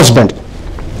for your husband.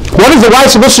 What is the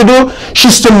wife supposed to do?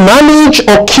 She's to manage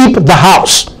or keep the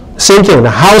house. Same thing,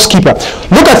 the housekeeper.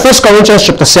 Look at 1 Corinthians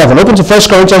chapter 7. Open to 1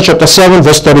 Corinthians chapter 7,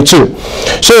 verse 32.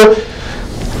 So,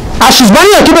 as she's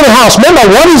managing and keeping the house, remember,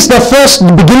 what is the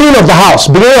beginning of the house?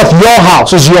 Beginning of your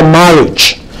house is your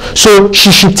marriage. So,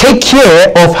 she should take care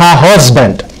of her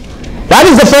husband. That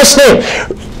is the first thing.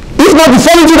 If not, you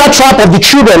fall into that trap of the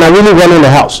children are really running the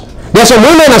house. There are some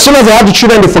women, as soon as they have the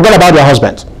children, they forget about their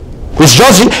husbands. It's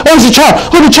just, it's the child.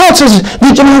 Oh, the child says,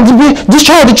 this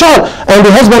child. And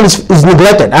the husband is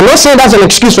neglected. I'm not saying that's an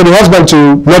excuse for the husband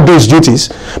to not do his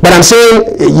duties. But I'm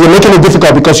saying you're making it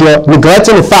difficult because you're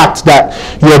neglecting the fact that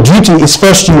your duty is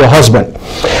first to your husband.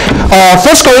 1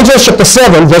 Corinthians chapter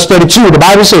 7, verse 32, the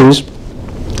Bible says,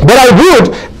 But I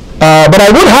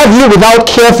would have you without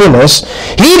carefulness.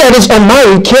 He that is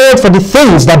unmarried careth for the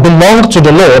things that belong to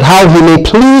the Lord, how he may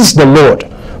please the Lord.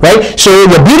 Right? So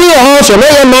you're building your house, you're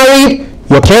not yet married,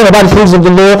 you're caring about the things of the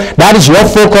Lord. That is your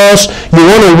focus. You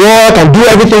want to work and do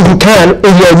everything you can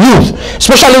in your youth,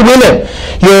 especially women.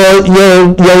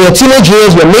 Your teenage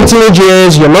years, your late teenage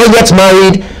years, you're not yet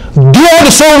married. Do all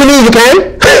the soul winning you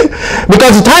can,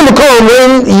 because the time will come when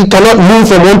you cannot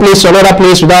move from one place to another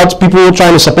place without people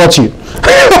trying to support you.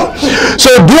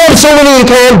 So do all the soul winning you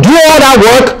can, do all that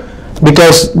work,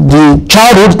 because the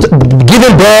childhood,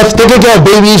 giving birth, taking care of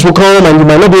babies will come, and you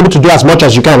might not be able to do as much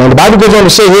as you can. And the Bible goes on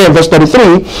to say here in verse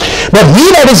 33, but he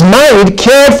that is married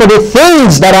cared for the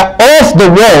things that are of the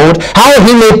world, how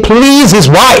he may please his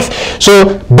wife.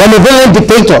 So, benevolent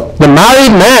dictator, the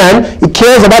married man, he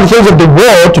cares about the things of the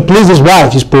world to please his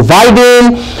wife. He's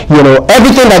providing,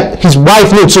 everything that his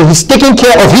wife needs. So he's taking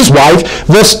care of his wife.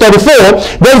 Verse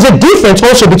 34, there is a difference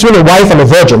also between a wife and a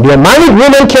virgin. The unmarried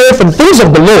woman cares for the things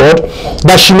of the Lord,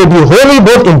 that she may be holy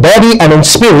both in body and in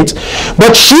spirit.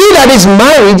 But she that is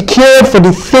married cared for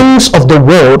the things of the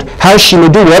world, how she may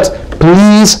do what?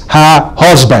 Please her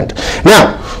husband.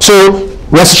 Now, so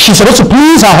she's supposed to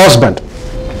please her husband.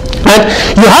 And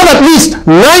you have at least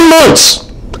 9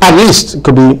 months, at least, it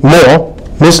could be more,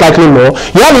 most likely more.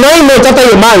 You have 9 months after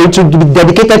you're married to be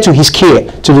dedicated to his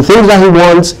care, to the things that he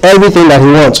wants, everything that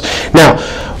he wants. Now,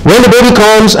 when the baby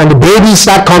comes and the babies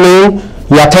start coming,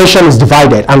 your attention is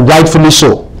divided, and rightfully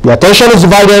so. Your attention is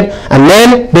divided, and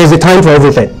then there's a time for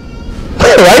everything.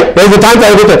 Right? There's a time for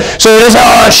everything. So you say,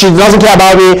 she doesn't care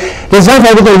about me. There's time for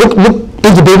everything. Look,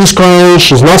 if the baby's crying,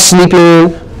 she's not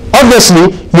sleeping,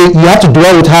 obviously, you have to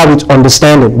dwell with her with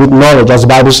understanding, with knowledge, as the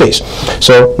Bible says.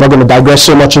 So, I'm not going to digress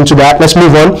so much into that. Let's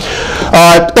move on.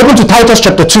 Open to Titus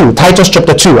chapter 2. Titus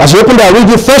chapter 2. As you open there, I read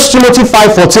you 1 Timothy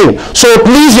 5:14. So,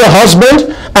 please your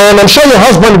husband, and I'm sure your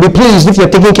husband will be pleased if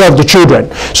you're taking care of the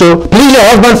children. So, please your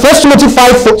husband. 1 Timothy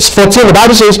 5:14, the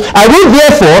Bible says, I will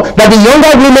therefore that the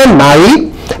younger women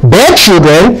marry, bear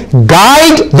children,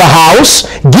 guide the house,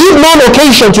 give none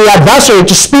occasion to your adversary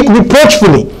to speak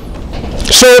reproachfully.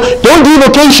 So don't give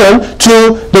occasion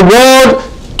to the world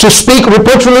to speak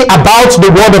reproachfully about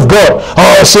the word of God.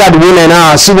 Oh, see how the women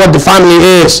are, see what the family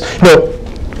is. No,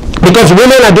 because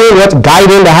women are doing what?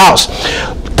 Guiding the house.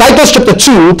 Titus chapter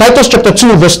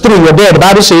 2 verse 3, you're there, the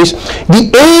Bible says, the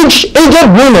aged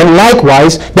women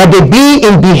likewise, that they be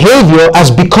in behavior as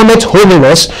becometh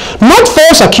holiness, not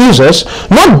false accusers,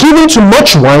 not given to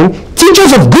much wine,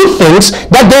 teachers of good things,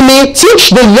 that they may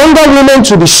teach the younger women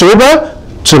to be sober,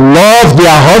 to love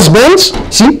their husbands.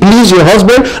 See, please your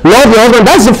husband, love your husband.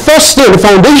 That's the first thing, the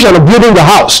foundation of building the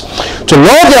house. To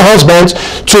love their husbands,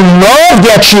 to love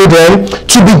their children,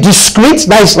 to be discreet,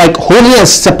 that is like holy and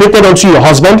separated unto your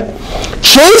husband.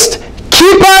 Chaste,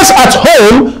 keepers at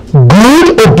home,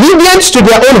 good, obedient to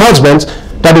their own husbands,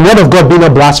 that the word of God be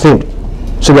not blasphemed.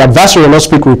 So the adversary will not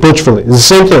speak reproachfully. It's the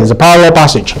same thing. It's a parallel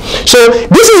passage. So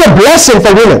this is a blessing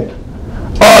for women.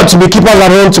 Oh, to be keepers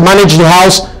at home, to manage the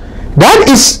house. That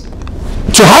is,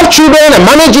 to have children and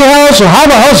manage your house, to have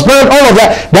a husband, all of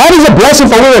that. That is a blessing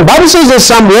for women. The Bible says in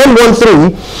Psalm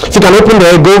 113, if you can open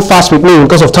there, go fast with me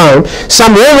because of time.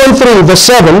 Psalm 113 verse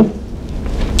 7,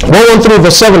 113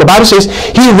 verse 7, the Bible says,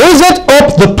 He raised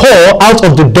up the poor out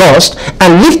of the dust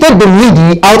and lifted the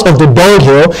needy out of the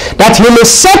dunghill, that He may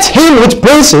set him with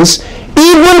princes,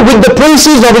 even with the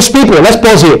princes of His people. Let's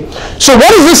pause here. So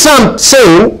what is this psalm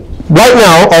saying right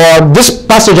now, or this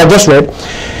passage I just read?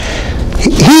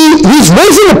 He's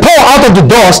raising the poor out of the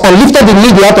dust and lifted the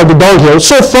needy out of the dunghill.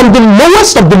 So from the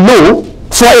lowest of the low,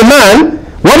 for a man,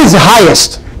 what is the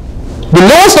highest? The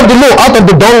lowest of the low, out of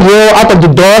the dunghill, out of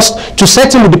the dust, to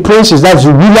set him with the princes, that's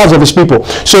the rulers of his people.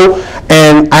 So,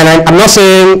 and I'm not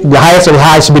saying the highest of the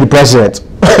highest to be the president.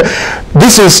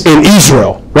 This is in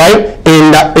Israel, right?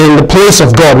 In the place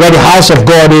of God, where the house of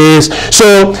God is.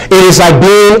 So it is like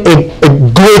being a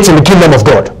great in the kingdom of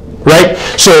God. Right?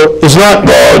 So it's not,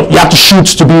 you have to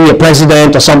shoot to be a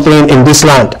president or something in this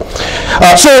land.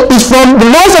 So it's from the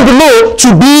lowest of the low to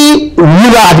be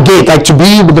ruler at the gate, like to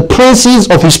be with the princes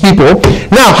of his people.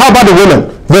 Now, how about the women?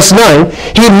 Verse 9,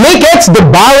 He maketh the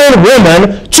barren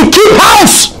woman to keep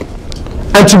house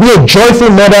and to be a joyful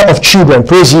mother of children.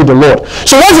 Praise ye the Lord.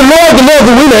 So what's the lower of the low of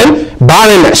the women?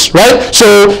 Barrenness, right?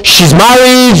 So she's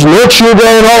married, no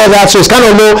children, all of that. So it's kind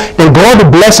of low. Then God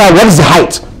will bless her. What is the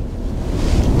height?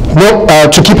 No,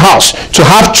 to keep house, to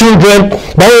have children,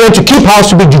 but to keep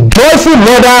house, to be the joyful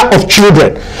mother of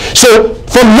children. So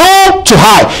from low to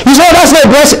high. You say, oh, that's not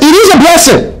a blessing. It is a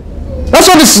blessing. That's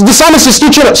what the psalmist is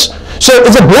teaching us. So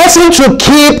it's a blessing to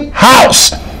keep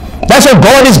house. That's what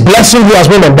God is blessing you as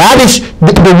women. That is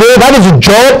the way, that is the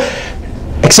job,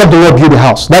 except the word build a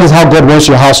house. That is how God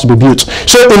wants your house to be built.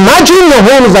 So imagine your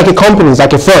home is like a company, it's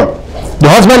like a firm.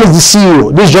 The husband is the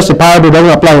CEO. This is just a parable, it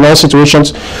doesn't apply in all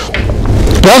situations.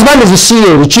 The husband is the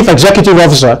CEO, the chief executive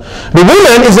officer. The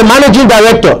woman is the managing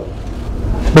director.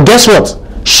 But guess what?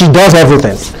 She does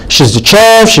everything. She's the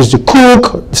chef, she's the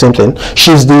cook, same thing.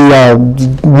 She's the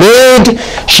maid,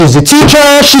 she's the teacher,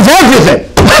 she's everything.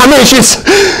 I mean,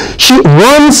 she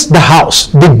runs the house.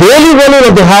 The daily running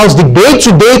of the house, the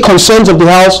day-to-day concerns of the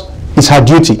house is her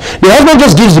duty. The husband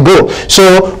just gives the go.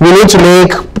 So we need to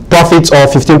make profits of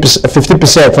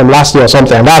 15% from last year or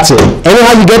something, and that's it.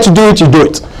 Anyhow you get to do it, you do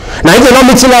it. Now, if you're not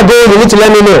meeting that goal, you need to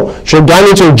let me know. Do I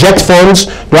need to inject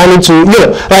funds? Do I need to,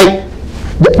 like,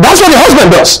 that's what the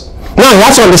husband does. Now, he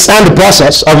has to understand the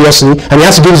process, obviously, and he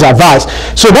has to give his advice.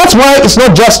 So that's why it's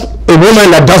not just a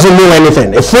woman that doesn't know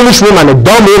anything, a foolish woman, a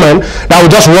dumb woman that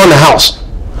will just run a house.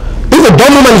 If a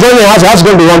dumb woman is running a house, the house is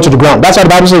going to be run to the ground. That's why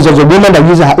the Bible says there's a woman that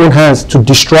uses her own hands to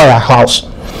destroy her house.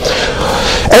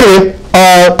 Anyway,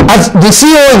 as the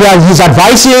CEO, he's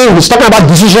advising, he's talking about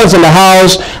decisions in the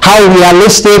house, how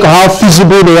realistic or how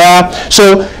feasible they are.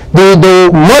 So the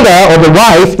mother or the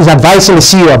wife is advising the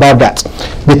CEO about that.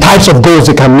 The types of goals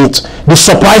they can meet. The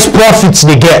surprise profits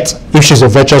they get if she's a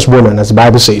virtuous woman, as the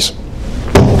Bible says.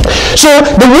 So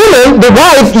the woman, the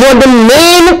wife, you're the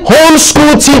main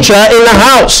homeschool teacher in the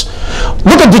house.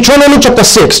 Look at Deuteronomy chapter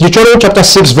 6. Deuteronomy chapter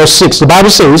 6 verse 6. The Bible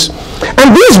says,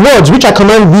 And these words which I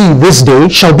command thee this day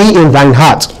shall be in thine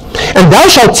heart. And thou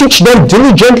shalt teach them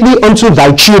diligently unto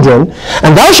thy children.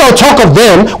 And thou shalt talk of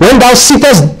them when thou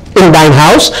sittest in thine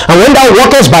house, and when thou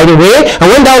walkest by the way, and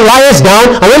when thou liest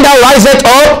down, and when thou risest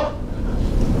up.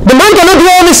 The man cannot do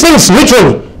all these things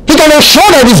literally. He can ensure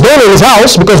that he's done in his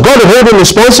house because God will hold him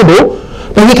responsible,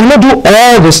 but he cannot do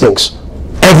all these things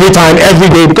every time, every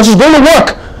day, because he's going to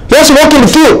work. He has to work in the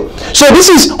field. So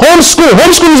this is homeschool.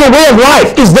 Homeschool is a way of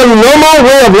life. It's the normal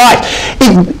way of life.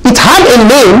 It had a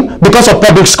name because of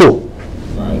public school.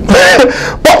 Right.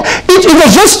 But it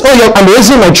was just, I'm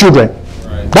raising my children.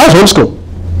 Right. That was homeschool.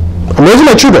 I'm raising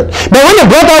my children. But when they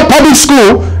brought out public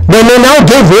school, then they now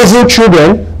gave raising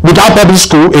children without public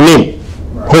school a name.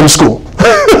 Right. Homeschool.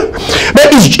 But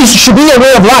it should be a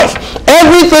way of life.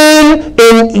 Everything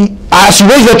as you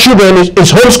raise your children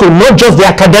is homeschool, not just the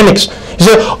academics. You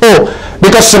say,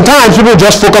 because sometimes people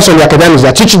just focus on the academics.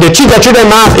 They teach their children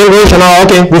math, English, and all.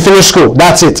 Okay, we finish school.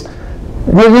 That's it.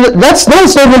 That's not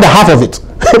even the half of it.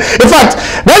 In fact,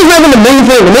 that is not even the main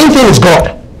thing. The main thing is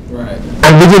God. Right.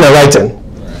 And reading and writing.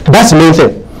 Right. That's the main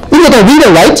thing. If they can read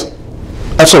and write,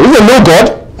 if they know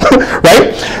God,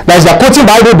 right? That is, they're quoting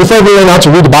Bible before they learn how to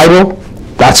read the Bible.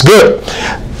 That's good.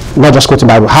 Not just quoting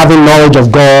Bible, having knowledge of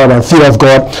God and fear of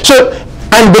God. So,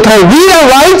 and they can read and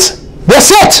write, they're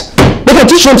set. They can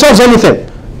teach themselves anything.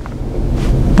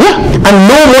 Yeah. And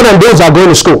no more than those that are going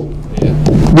to school.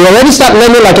 They already start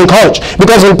learning like in college.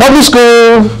 Because in public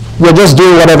school, you're just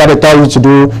doing whatever they tell you to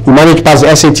do. You manage to pass the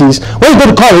SATs. When you go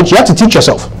to college, you have to teach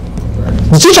yourself.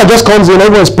 The teacher just comes in,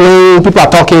 everyone's playing, people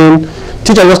are talking.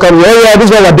 Teacher just comes in, this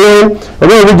is what we're doing. We're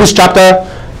going to read this chapter.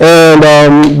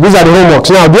 And these are the homeworks.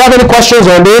 Now, do you have any questions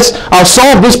on this? I'll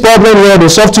solve this problem here. They'll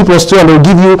solve 2 plus 2 and they'll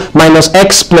give you minus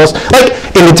x plus, like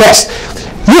in the test.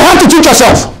 You have to teach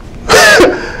yourself.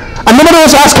 And nobody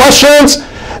wants to ask questions.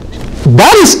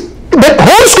 That is, the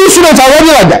homeschool students are already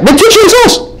like that. They teach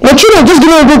themselves. The children just give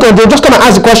them a book and they just come and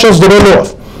ask the questions they don't know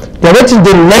of. They're waiting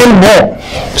to learn more.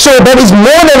 So that is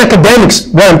more than academics,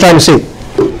 what I'm trying to say.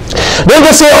 Don't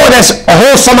just say, there's a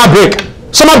whole summer break.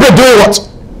 Summer break doing what?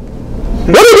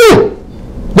 What do you do?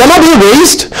 They're not being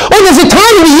raised? There's a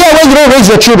time in the year when you don't raise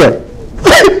your children.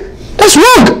 That's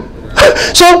wrong.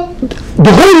 So, the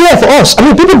whole year for us,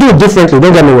 people do it differently,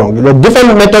 don't get me wrong. There are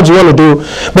different methods you want to do,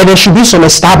 but there should be some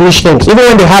established things. Even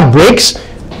when they have breaks,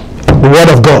 the Word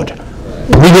of God,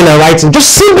 reading and writing,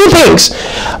 just simple things.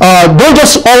 Don't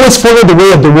just always follow the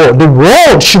way of the world. The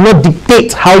world should not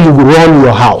dictate how you run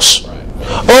your house.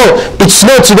 It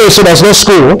snowed today, so there's no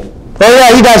school.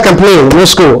 You guys can play, no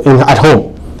school at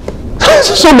home.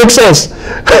 So it makes sense.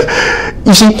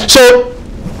 You see, so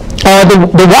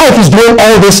the wife is doing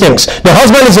all these things. The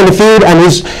husband is in the field and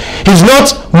he's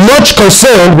not much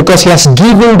concerned because he has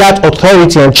given that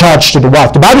authority and charge to the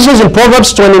wife. The Bible says in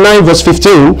Proverbs 29 verse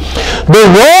 15, the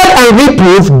word and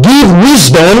reproof give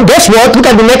wisdom. Guess what? Look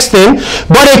at the next thing.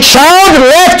 But a child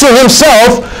left to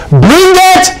himself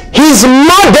bringeth his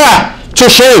mother to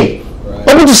shame.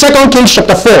 Open to 2 Kings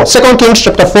chapter 4. 2 Kings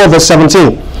chapter 4 verse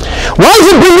 17. Why is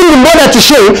he bringing the mother to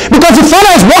shame? Because the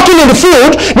father is working in the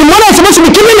field, the mother is supposed to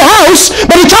be keeping the house,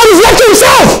 but the child is left to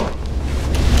himself.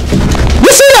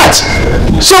 You see that?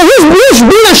 So he's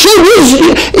being ashamed.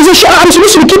 I'm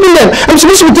supposed to be keeping them. I'm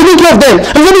supposed to be taking care of them.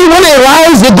 And then when they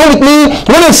rise, they go with me.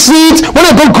 When I sit, when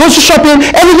I go grocery shopping,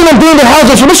 everything I'm doing in the house,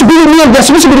 they're supposed to be with me and they're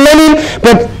supposed to be learning,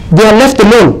 but they are left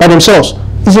alone by themselves.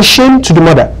 It's a shame to the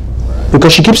mother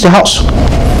because she keeps the house.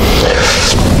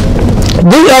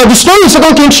 The story in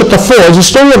 2 Kings chapter 4 is the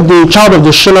story of the child of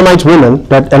the Shunammite woman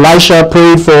that Elisha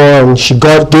prayed for, and she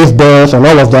gave birth and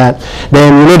all of that.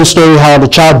 Then you know the story how the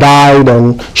child died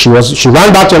and she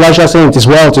ran back to Elisha saying, it is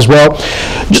well, it is well.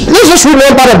 Let's just read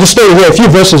one part of the story here, a few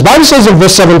verses. The Bible says in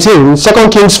verse 17, 2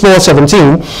 Kings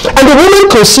 4:17, and the woman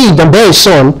conceived and bare a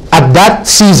son at that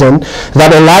season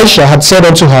that Elisha had said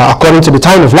unto her according to the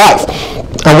time of life.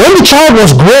 And when the child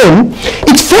was grown,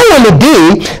 it fell on a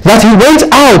day that he went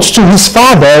out to his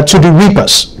father to the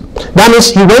reapers. That means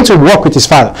he went to work with his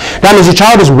father. That means the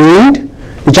child is weaned,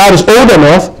 the child is old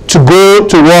enough to go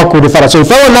to work with the father. So it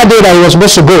fell on that day that he was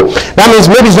supposed to go. That means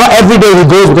maybe it's not every day he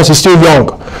goes because he's still young.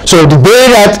 So the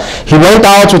day that he went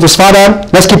out with his father,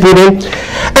 let's keep reading.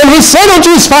 And he said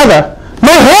unto his father,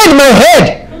 my head, my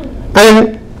head.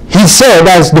 And he said,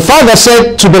 as the father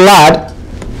said to the lad,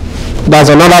 there's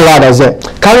another lad that's there,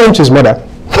 carry him to his mother.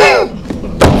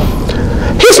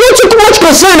 He's not too much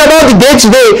concerned about the day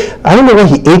today. I don't know what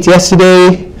he ate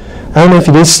yesterday. I don't know if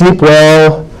he didn't sleep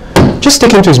well. Just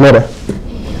take him to his mother.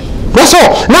 That's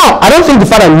all. Now, I don't think the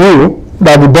father knew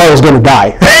that the boy was going to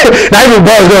die. Now, if the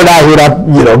boy was going to die, he would have,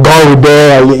 gone with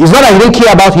there. It's not that he didn't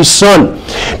care about his son.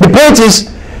 The point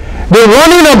is, the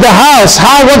running of the house,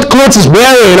 what clothes he's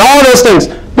wearing, all those things.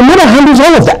 The mother handles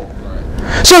all of that.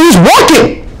 So he's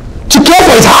working to care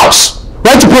for his house,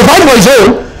 right? To provide for his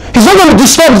own. He's not going to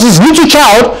disturb this little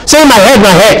child saying, my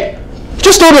head.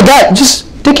 Just told the guy, just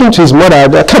take him to his mother.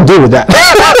 I can't deal with that.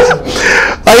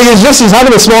 He's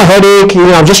having a small headache.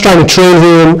 I'm just trying to train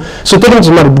him. So take him to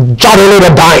his mother. Child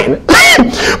later dying.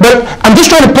 But I'm just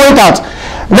trying to point out,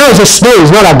 now it's a story.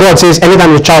 It's not that God says,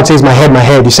 anytime your child says, my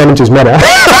head, you send him to his mother.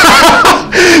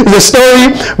 It's a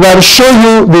story where I show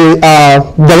you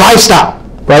the lifestyle,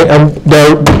 right? And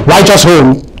the righteous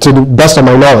home to the best of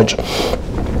my knowledge.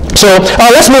 So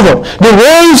let's move on. The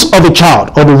roles of a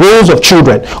child, or the roles of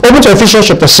children. Open to Ephesians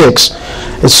chapter 6.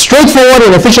 It's straightforward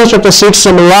in Ephesians chapter 6,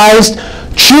 summarized.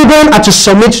 Children are to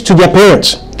submit to their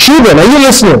parents. Children, are you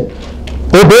listening?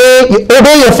 Obey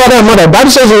your father and mother. The Bible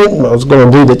says, I was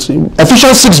going to read it.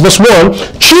 Ephesians 6 verse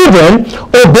 1. Children,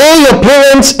 obey your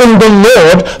parents in the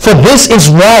Lord, for this is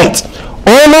right.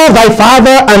 Honor thy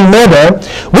father and mother,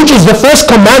 which is the first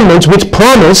commandment with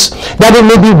promise, that it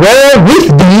may be well with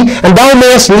thee, and thou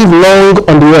mayest live long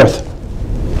on the earth.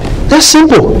 That's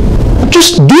simple.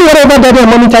 Just do whatever daddy and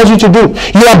mommy tells you to do.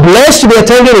 You are blessed to be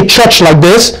attending a church like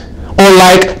this,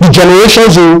 unlike the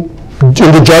generations in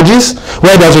the Judges,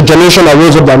 where there's a generation that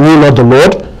rose up that knew not the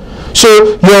Lord.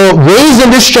 So you're raised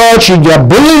in this church, you're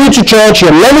bringing you to church,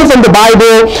 you're learning from the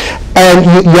Bible, and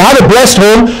you have a blessed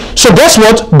home. So guess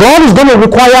what? God is going to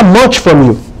require much from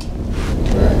you.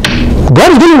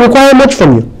 God is going to require much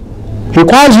from you. He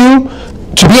requires you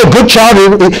to be a good child,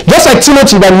 just like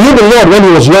Timothy that knew the Lord when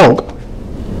he was young.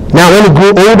 Now when he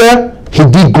grew older, he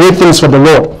did great things for the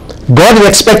Lord. God is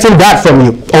expecting that from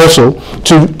you also,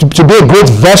 to be a great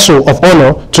vessel of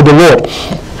honor to the Lord.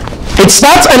 It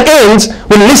starts and ends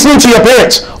with listening to your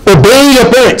parents, obeying your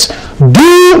parents.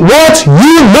 Do what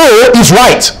you know is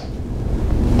right.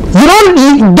 You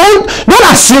don't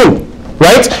assume,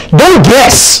 right? Don't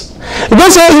guess.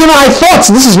 Don't say, I thought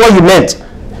this is what you meant.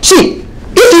 See,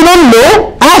 if you don't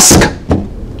know, ask.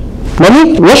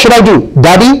 Mommy, what should I do?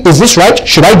 Daddy, is this right?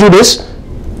 Should I do this?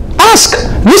 Ask.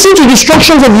 Listen to the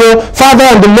instructions of your father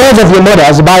and the laws of your mother,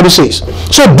 as the Bible says.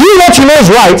 So do what you know is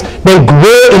right, then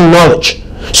grow in knowledge.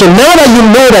 So now that you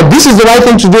know that this is the right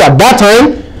thing to do at that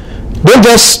time, don't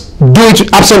just do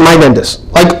it absent-mindedness.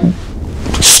 Like,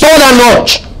 store that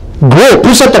knowledge. Grow,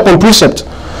 precept upon precept.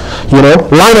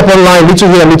 Line upon line, little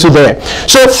here, little there.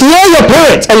 So fear your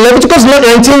parents. And Leviticus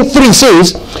 19:3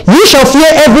 says, you shall fear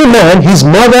every man, his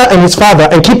mother and his father,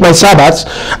 and keep my Sabbaths.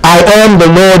 I am the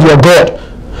Lord your God.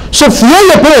 So fear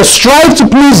your parents. Strive to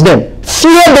please them.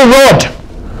 Fear the Lord.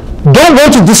 Don't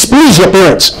want to displease your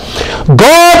parents.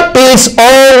 God is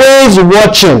always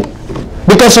watching.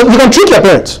 Because you can trick your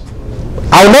parents.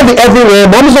 I will not be everywhere.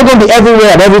 Mom is not going to be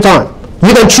everywhere at every time.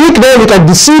 You can trick them, you can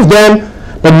deceive them,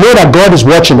 but know that God is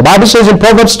watching. The Bible says in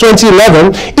Proverbs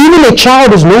 20:11, even a child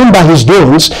is known by his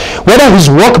doings, whether his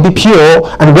work be pure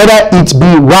and whether it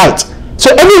be right.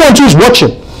 So everyone too is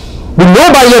watching. We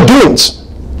know by your doings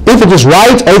if it is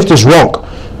right or if it is wrong.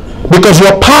 Because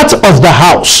you're part of the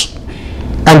house.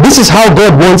 And this is how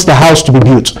God wants the house to be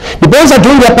built. The parents are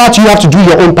doing their part, you have to do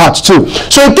your own part too.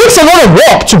 So it takes a lot of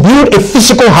work to build a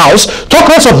physical house. Talk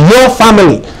less of your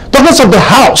family. Talk less of the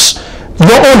house,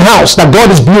 your own house that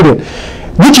God is building,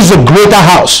 which is a greater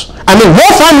house. I mean,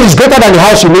 your family is greater than the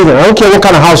house you live in. I don't care what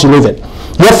kind of house you live in.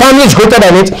 Your family is greater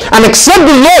than it. And except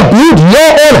the Lord build your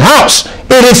own house,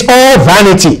 it is all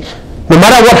vanity. No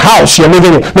matter what house you're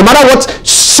living in, no matter what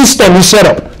system you set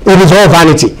up, it is all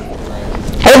vanity.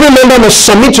 Every member must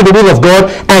submit to the will of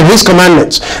God and his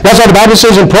commandments. That's what the Bible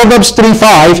says in Proverbs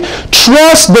 3:5.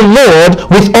 Trust the Lord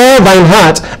with all thine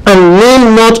heart and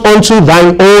lean not unto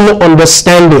thine own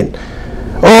understanding.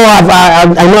 Oh,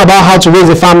 I know about how to raise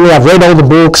a family. I've read all the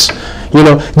books.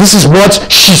 This is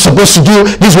what she's supposed to do.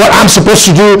 This is what I'm supposed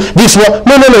to do. This is what...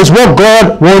 No. It's what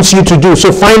God wants you to do.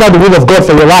 So find out the will of God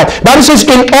for your life. The Bible says,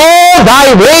 in all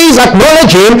thy ways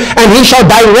acknowledge him, and he shall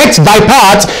direct thy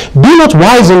paths. Be not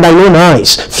wise in thine own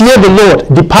eyes. Fear the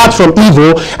Lord. Depart from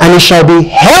evil, and it shall be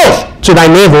health to thy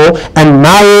navel and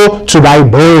marrow to thy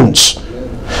bones.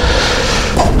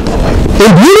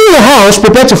 In building your house,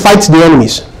 prepare to fight the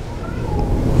enemies.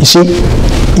 You see,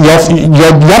 you have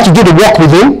to do the work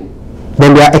within.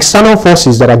 Then there are external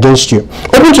forces that are against you.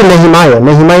 Open to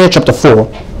Nehemiah chapter 4.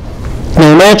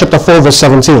 Nehemiah chapter 4 verse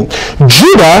 17. The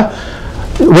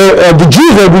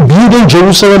Jews were rebuilding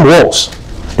Jerusalem walls.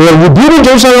 They were rebuilding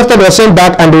Jerusalem after they were sent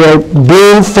back, and they were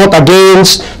being fought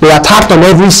against. They were attacked on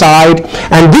every side.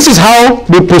 And this is how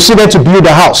they proceeded to build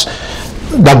the house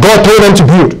that God told them to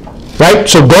build. Right?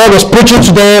 So God was preaching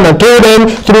to them and told them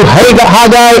through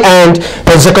Haggai and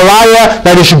Zechariah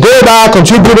that they should go back,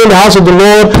 continue building the house of the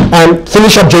Lord, and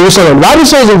finish up Jerusalem. The Bible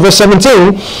says in verse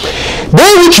 17,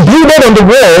 they which builded on the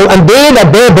wall and they that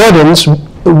bear burdens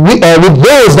with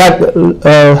those that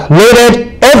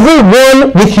loaded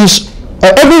everyone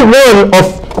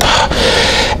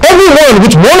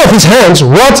which one of his hands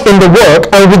wrought in the work,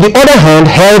 and with the other hand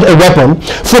held a weapon.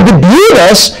 For the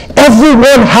builders,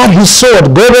 everyone had his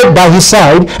sword girded by his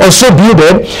side, and so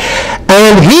builded.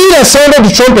 And he that sounded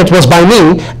the trumpet was by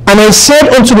me. And I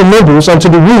said unto the nobles, unto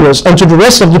the rulers, unto the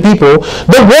rest of the people,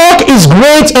 the work is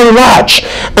great and large,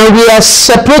 and we are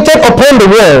separated upon the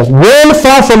wall, one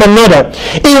far from another.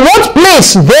 In what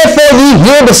place therefore ye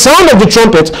hear the sound of the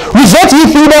trumpet, resort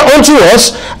ye thither unto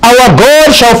us, our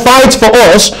God shall fight for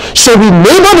us. So we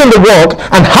labored in the work,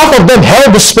 and half of them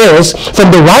held the spears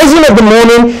from the rising of the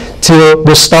morning till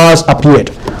the stars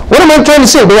appeared. What am I trying to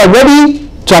say? They are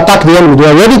ready to attack the enemy. They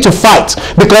are ready to fight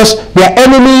because there are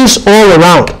enemies all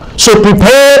around. So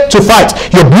prepare to fight.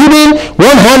 You're building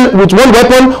one hand with one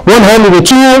weapon, one hand with a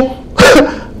tool,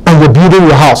 and you're building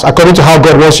your house according to how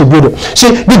God wants you to build it. See,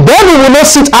 the devil will not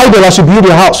sit idle as you build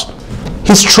your house.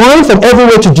 He's trying from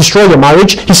everywhere to destroy your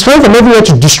marriage. He's trying from everywhere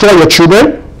to destroy your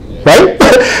children, right?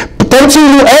 Tempting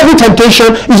you, every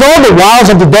temptation is all the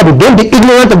wiles of the devil. Don't be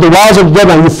ignorant of the wiles of the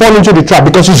devil and you fall into the trap,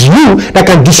 because it's you that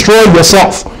can destroy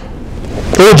yourself.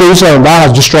 Oh, Jerusalem, thou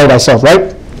hast destroyed thyself,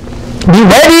 right? Be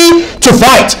ready to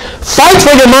fight. Fight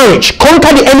for your marriage.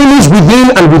 Conquer the enemies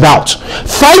within and without.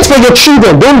 Fight for your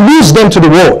children. Don't lose them to the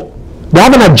world. They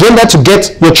have an agenda to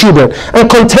get your children. And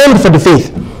contend for the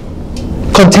faith.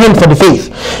 Contend for the faith.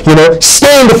 You know,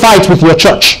 stay in the fight with your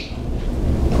church.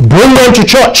 Bring them to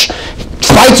church.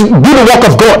 Fight, do the work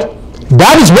of God.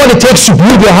 That is what it takes to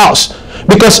build your house,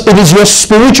 because it is your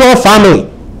spiritual family,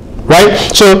 right?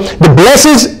 So the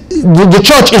blessings, the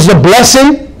church is the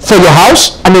blessing for your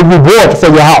house and a reward for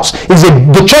your house.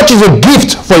 The church is a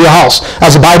gift for your house,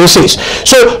 as the Bible says.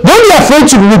 So don't be afraid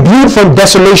to rebuild from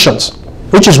desolations,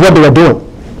 which is what they were doing.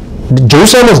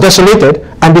 Jerusalem was desolated,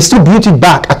 and they still built it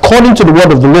back according to the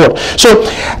word of the Lord. So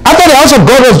after the house of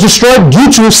God was destroyed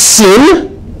due to sin,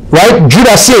 right,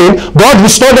 Judah sinned, God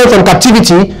restored them from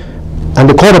captivity, and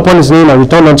they called upon his name and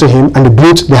returned unto him, and they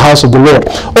built the house of the Lord.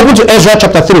 Open to Ezra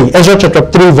chapter 3. Ezra chapter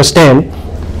 3 verse 10.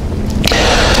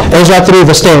 Ezra 3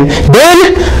 verse 10.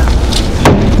 Then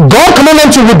God commanded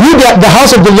them to rebuild the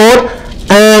house of the Lord,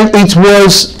 and it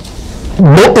was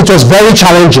very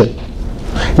challenging.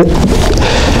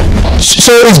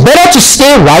 So it's better to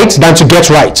stay right than to get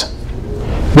right.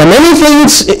 When many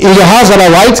things in your house that are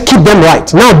right, keep them right.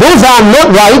 Now those that are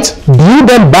not right, build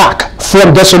them back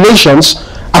from desolations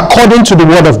according to the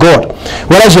word of God.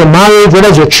 Whether it's your marriage, whether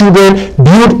it's your children,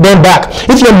 build them back.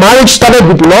 If your marriage started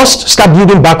with lust, start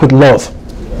building back with love,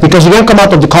 because you don't come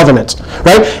out of the covenant,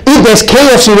 right? If there's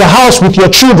chaos in your house with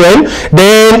your children,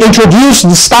 then introduce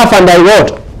the staff and thy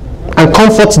rod and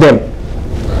comfort them.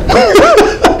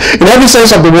 In every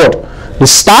sense of the word, the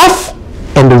staff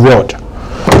and the rod.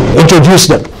 Introduce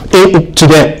them to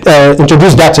them.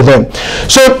 Introduce that to them.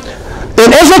 So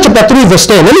in Ezra chapter 3 verse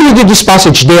 10, let me read you this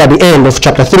passage there at the end of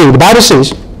chapter 3. The Bible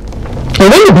says, and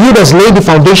when the builders laid the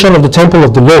foundation of the temple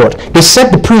of the Lord, they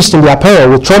set the priests in their apparel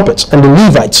with trumpets, and the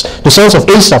Levites, the sons of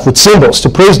Asaph, with cymbals, to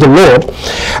praise the Lord,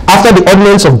 after the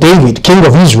ordinance of David, king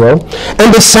of Israel.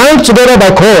 And they sang together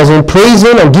by chorus, in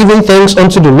praising and giving thanks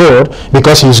unto the Lord,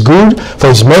 because he is good, for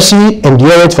his mercy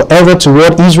endureth forever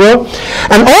toward Israel.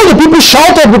 And all the people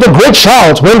shouted with a great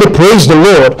shout when they praised the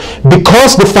Lord,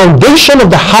 because the foundation of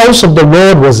the house of the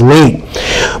Lord was laid.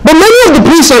 But many of the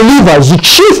priests and Levites, the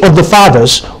chief of the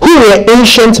fathers, who were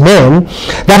ancient men,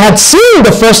 that had seen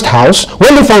the first house,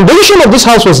 when the foundation of this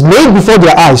house was laid before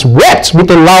their eyes, wept with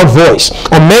a loud voice,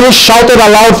 and many shouted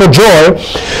aloud for joy,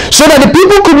 so that the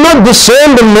people could not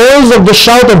discern the noise of the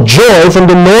shout of joy from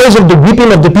the noise of the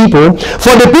weeping of the people.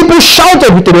 For the people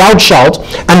shouted with a loud shout,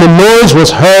 and the noise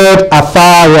was heard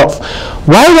afar off.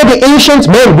 Why were the ancient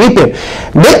men weeping?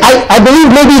 I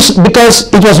believe maybe it's because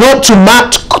it was not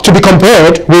to be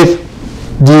compared with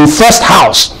the first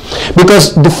house.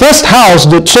 Because the first house,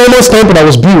 the Solomon's temple that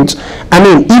was built, I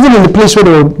mean, even in the place where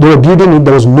they were building it,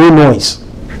 there was no noise.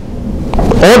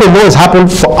 All the noise happened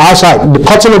outside. The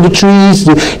cutting of the trees,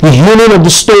 the hewing of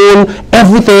the stone,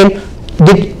 everything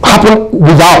did happen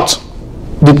without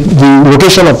the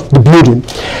location of the building.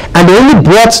 And they only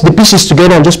brought the pieces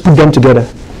together and just put them together.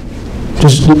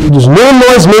 There's no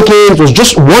noise making. It was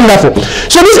just wonderful.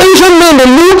 So these ancient men, they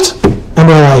looked and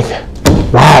they were like,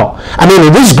 wow. I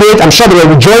mean, this is great. I'm sure they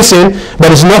were rejoicing,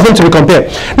 but it's nothing to be compared.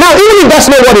 Now, even if that's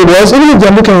not what it was, even if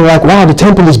they're looking like, wow, the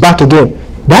temple is back again,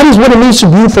 that is what it means to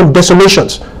build from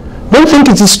desolations. Don't think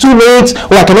it is too late,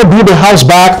 or I cannot build the house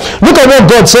back. Look at what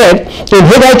God said in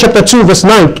Haggai chapter 2 verse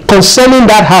 9 concerning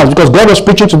that house, because God was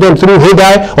preaching to them through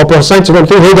Haggai, or prophesying to them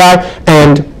through Haggai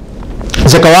and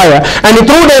Zechariah, and he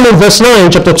told them in verse 9,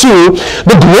 chapter 2,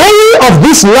 the glory of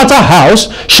this latter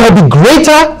house shall be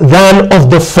greater than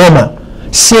of the former,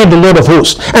 saith the Lord of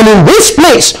hosts. And in this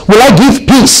place will I give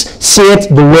peace, saith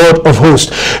the Lord of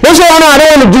hosts. Don't say, oh no, I don't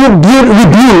want to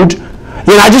rebuild.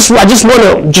 You know, I just want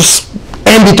to just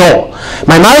end it all.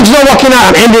 My marriage is not working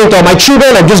out, I'm ending it all. My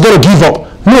children, I'm just going to give up.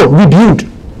 No, rebuild.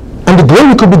 And the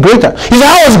glory could be greater. He said,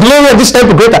 how was the glory of this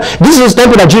temple greater? This is the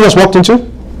temple that Jesus walked into.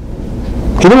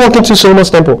 He didn't walk into Solomon's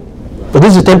temple, but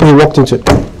this is the temple he walked into.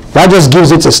 That just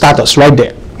gives it a status right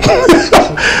there.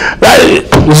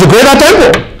 It's a greater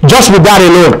temple, just with that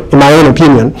alone, in my own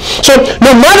opinion. So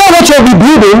no matter what you're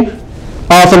rebuilding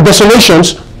from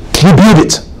desolations, rebuild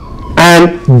it,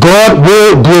 and God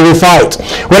will glorify it.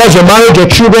 Whether it's your marriage, your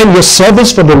children, your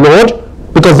service for the Lord,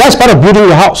 because that's part of building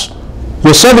your house.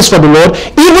 Your service for the Lord,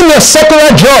 even your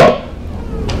secular job.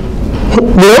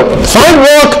 You know, find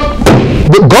work.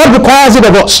 God requires it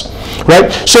of us,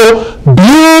 right? So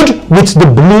build with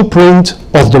the blueprint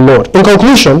of the Lord. In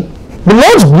conclusion, the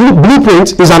Lord's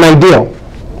blueprint is an ideal.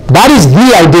 That is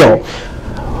the ideal.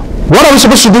 What are we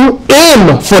supposed to do?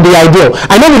 Aim for the ideal.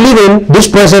 I know we live in this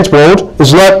present world.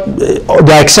 It's not,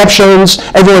 there are exceptions.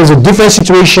 Everyone is in a different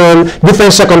situation,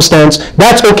 different circumstance.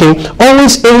 That's okay.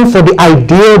 Always aim for the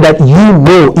ideal that you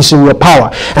know is in your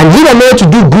power. And he that knoweth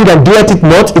to do good and doeth it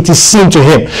not, it is sin to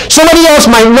him. Somebody else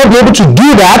might not be able to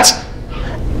do that.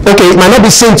 Okay, it might not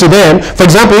be sin to them. For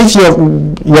example, if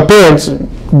your parents,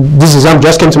 this example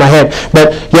just came to my head,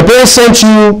 but your parents sent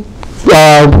you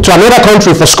to another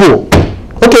country for school.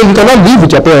 Okay, you cannot live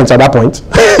with your parents at that point.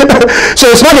 So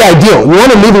it's not the ideal. You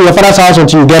want to live in your father's house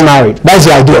until you get married. That's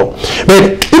the ideal.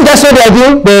 But if that's not the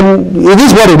ideal, then it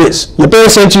is what it is. Your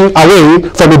parents sent you away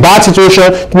from a bad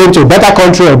situation, maybe to a better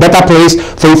country or a better place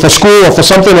for school or for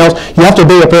something else. You have to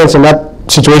obey your parents in that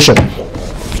situation.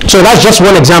 So that's just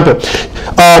one example.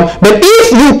 But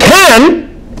if you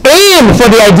can aim for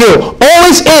the ideal,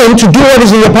 always aim to do what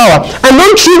is in your power, and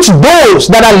don't treat those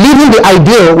that are living the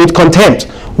ideal with contempt,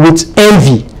 with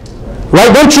envy, right?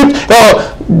 Don't treat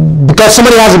because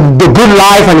somebody has a good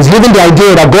life and is living the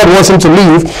ideal that God wants him to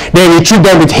live, then you treat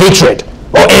them with hatred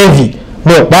or envy.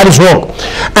 No, that is wrong.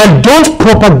 And don't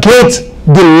propagate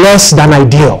the less than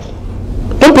ideal.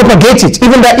 Don't propagate it,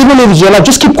 even if it's your life.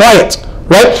 Just keep quiet,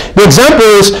 right? The example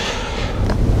is,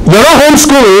 you're not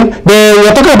homeschooling, then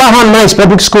you're talking about how nice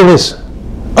public school is.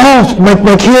 Oh, my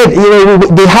kid, you know,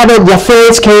 they had their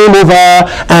friends came over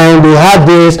and they had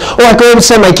this. Oh, I couldn't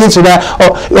send my kids to that.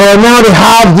 Or now they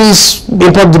have this,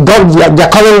 they're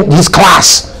calling his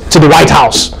class to the White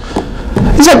House.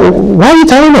 He's like, why are you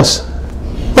telling us?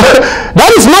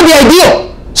 That is not the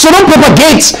ideal. So don't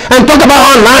propagate and talk about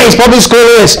how nice public school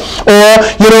is. Or,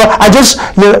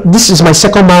 this is my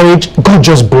second marriage. God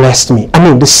just blessed me. I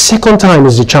mean, the second time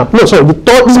is the charm. No, sorry,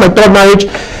 this is my third marriage.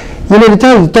 You know,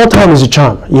 the third time is a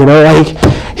charm. You know, like,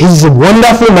 he's a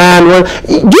wonderful man. Well,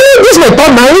 do you know this is my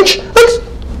third marriage?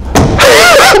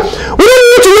 We don't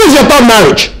need to lose your third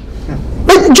marriage.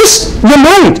 Like, you're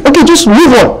married. Okay, just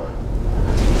move on.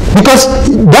 Because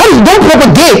don't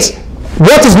propagate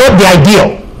what is not the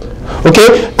ideal.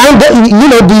 Okay? And,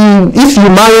 if you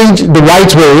married the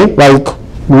right way, like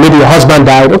maybe your husband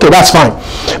died, okay, that's fine.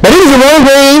 But if it's the wrong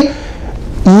way,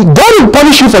 God will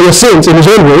punish you for your sins in his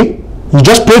own way. You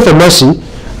just pray for mercy,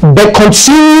 but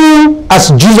continue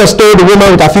as Jesus told the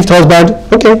woman with her fifth husband.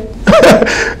 Okay,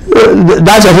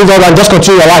 that's your fifth husband. Just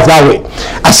continue your life that way,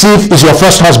 as if it's your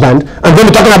first husband, and then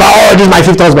be talking about, oh, this is my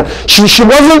fifth husband. She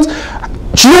didn't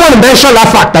want to mention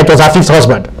that fact that it was her fifth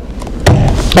husband.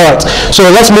 All right, so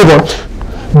let's move on.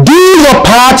 Do your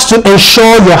part to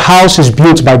ensure your house is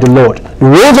built by the Lord.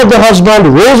 The roles of the husband,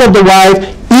 the roles of the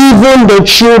wife, even the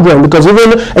children, because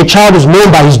even a child is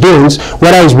known by his doings,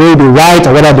 whether his way be right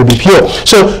or whether they be pure.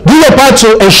 So do your part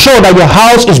to ensure that your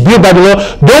house is built by the Lord.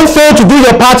 Don't fail to do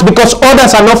your part because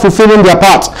others are not fulfilling their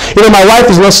part. You know, my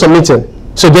wife is not submitting.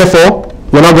 So therefore,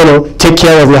 you're not going to take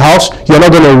care of your house. You're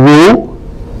not going to rule.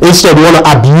 Instead, you want to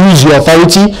abuse your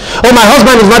authority. Oh, my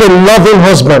husband is not a loving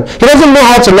husband. He doesn't know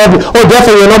how to love you. Oh,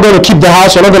 therefore, you're not going to keep the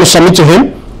house. You're not going to submit to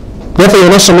him. Therefore,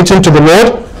 you're not submitting to the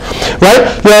Lord.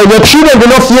 Right? Your children do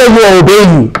not fear you or obey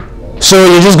you. So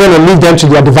you're just going to leave them to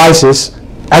their devices.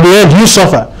 At the end, you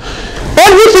suffer.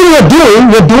 Everything you're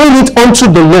doing it unto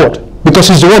the Lord, because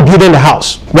he's the one building the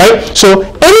house. Right? So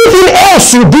anything else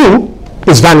you do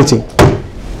is vanity.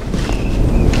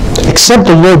 Except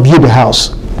the Lord build the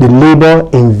house, they labor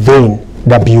in vain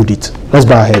that build it. Let's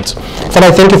bow our heads. Father,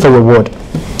 I thank you for your word.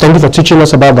 Thank you for teaching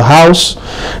us about the house.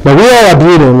 Now we all are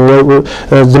building,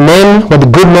 the men, but the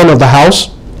good men of the house.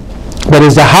 But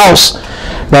it's the house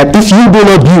that if you do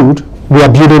not build, we are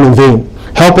building in vain.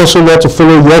 Help us, O Lord, to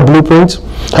follow your blueprint.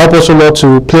 Help us, O Lord,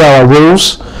 to play our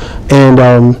roles. And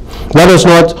let us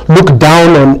not look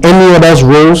down on any other's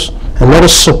roles. And let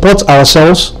us support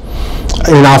ourselves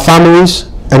in our families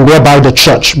and thereby the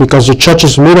church, because the church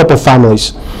is made up of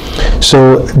families.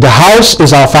 So the house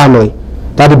is our family.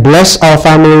 That it bless our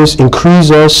families,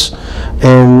 increase us,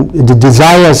 and the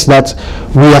desires that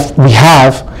we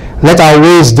have, let our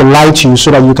ways delight you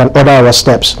so that you can order our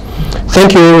steps.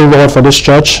 Thank you, Lord, for this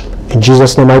church. In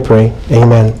Jesus' name I pray.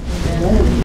 Amen.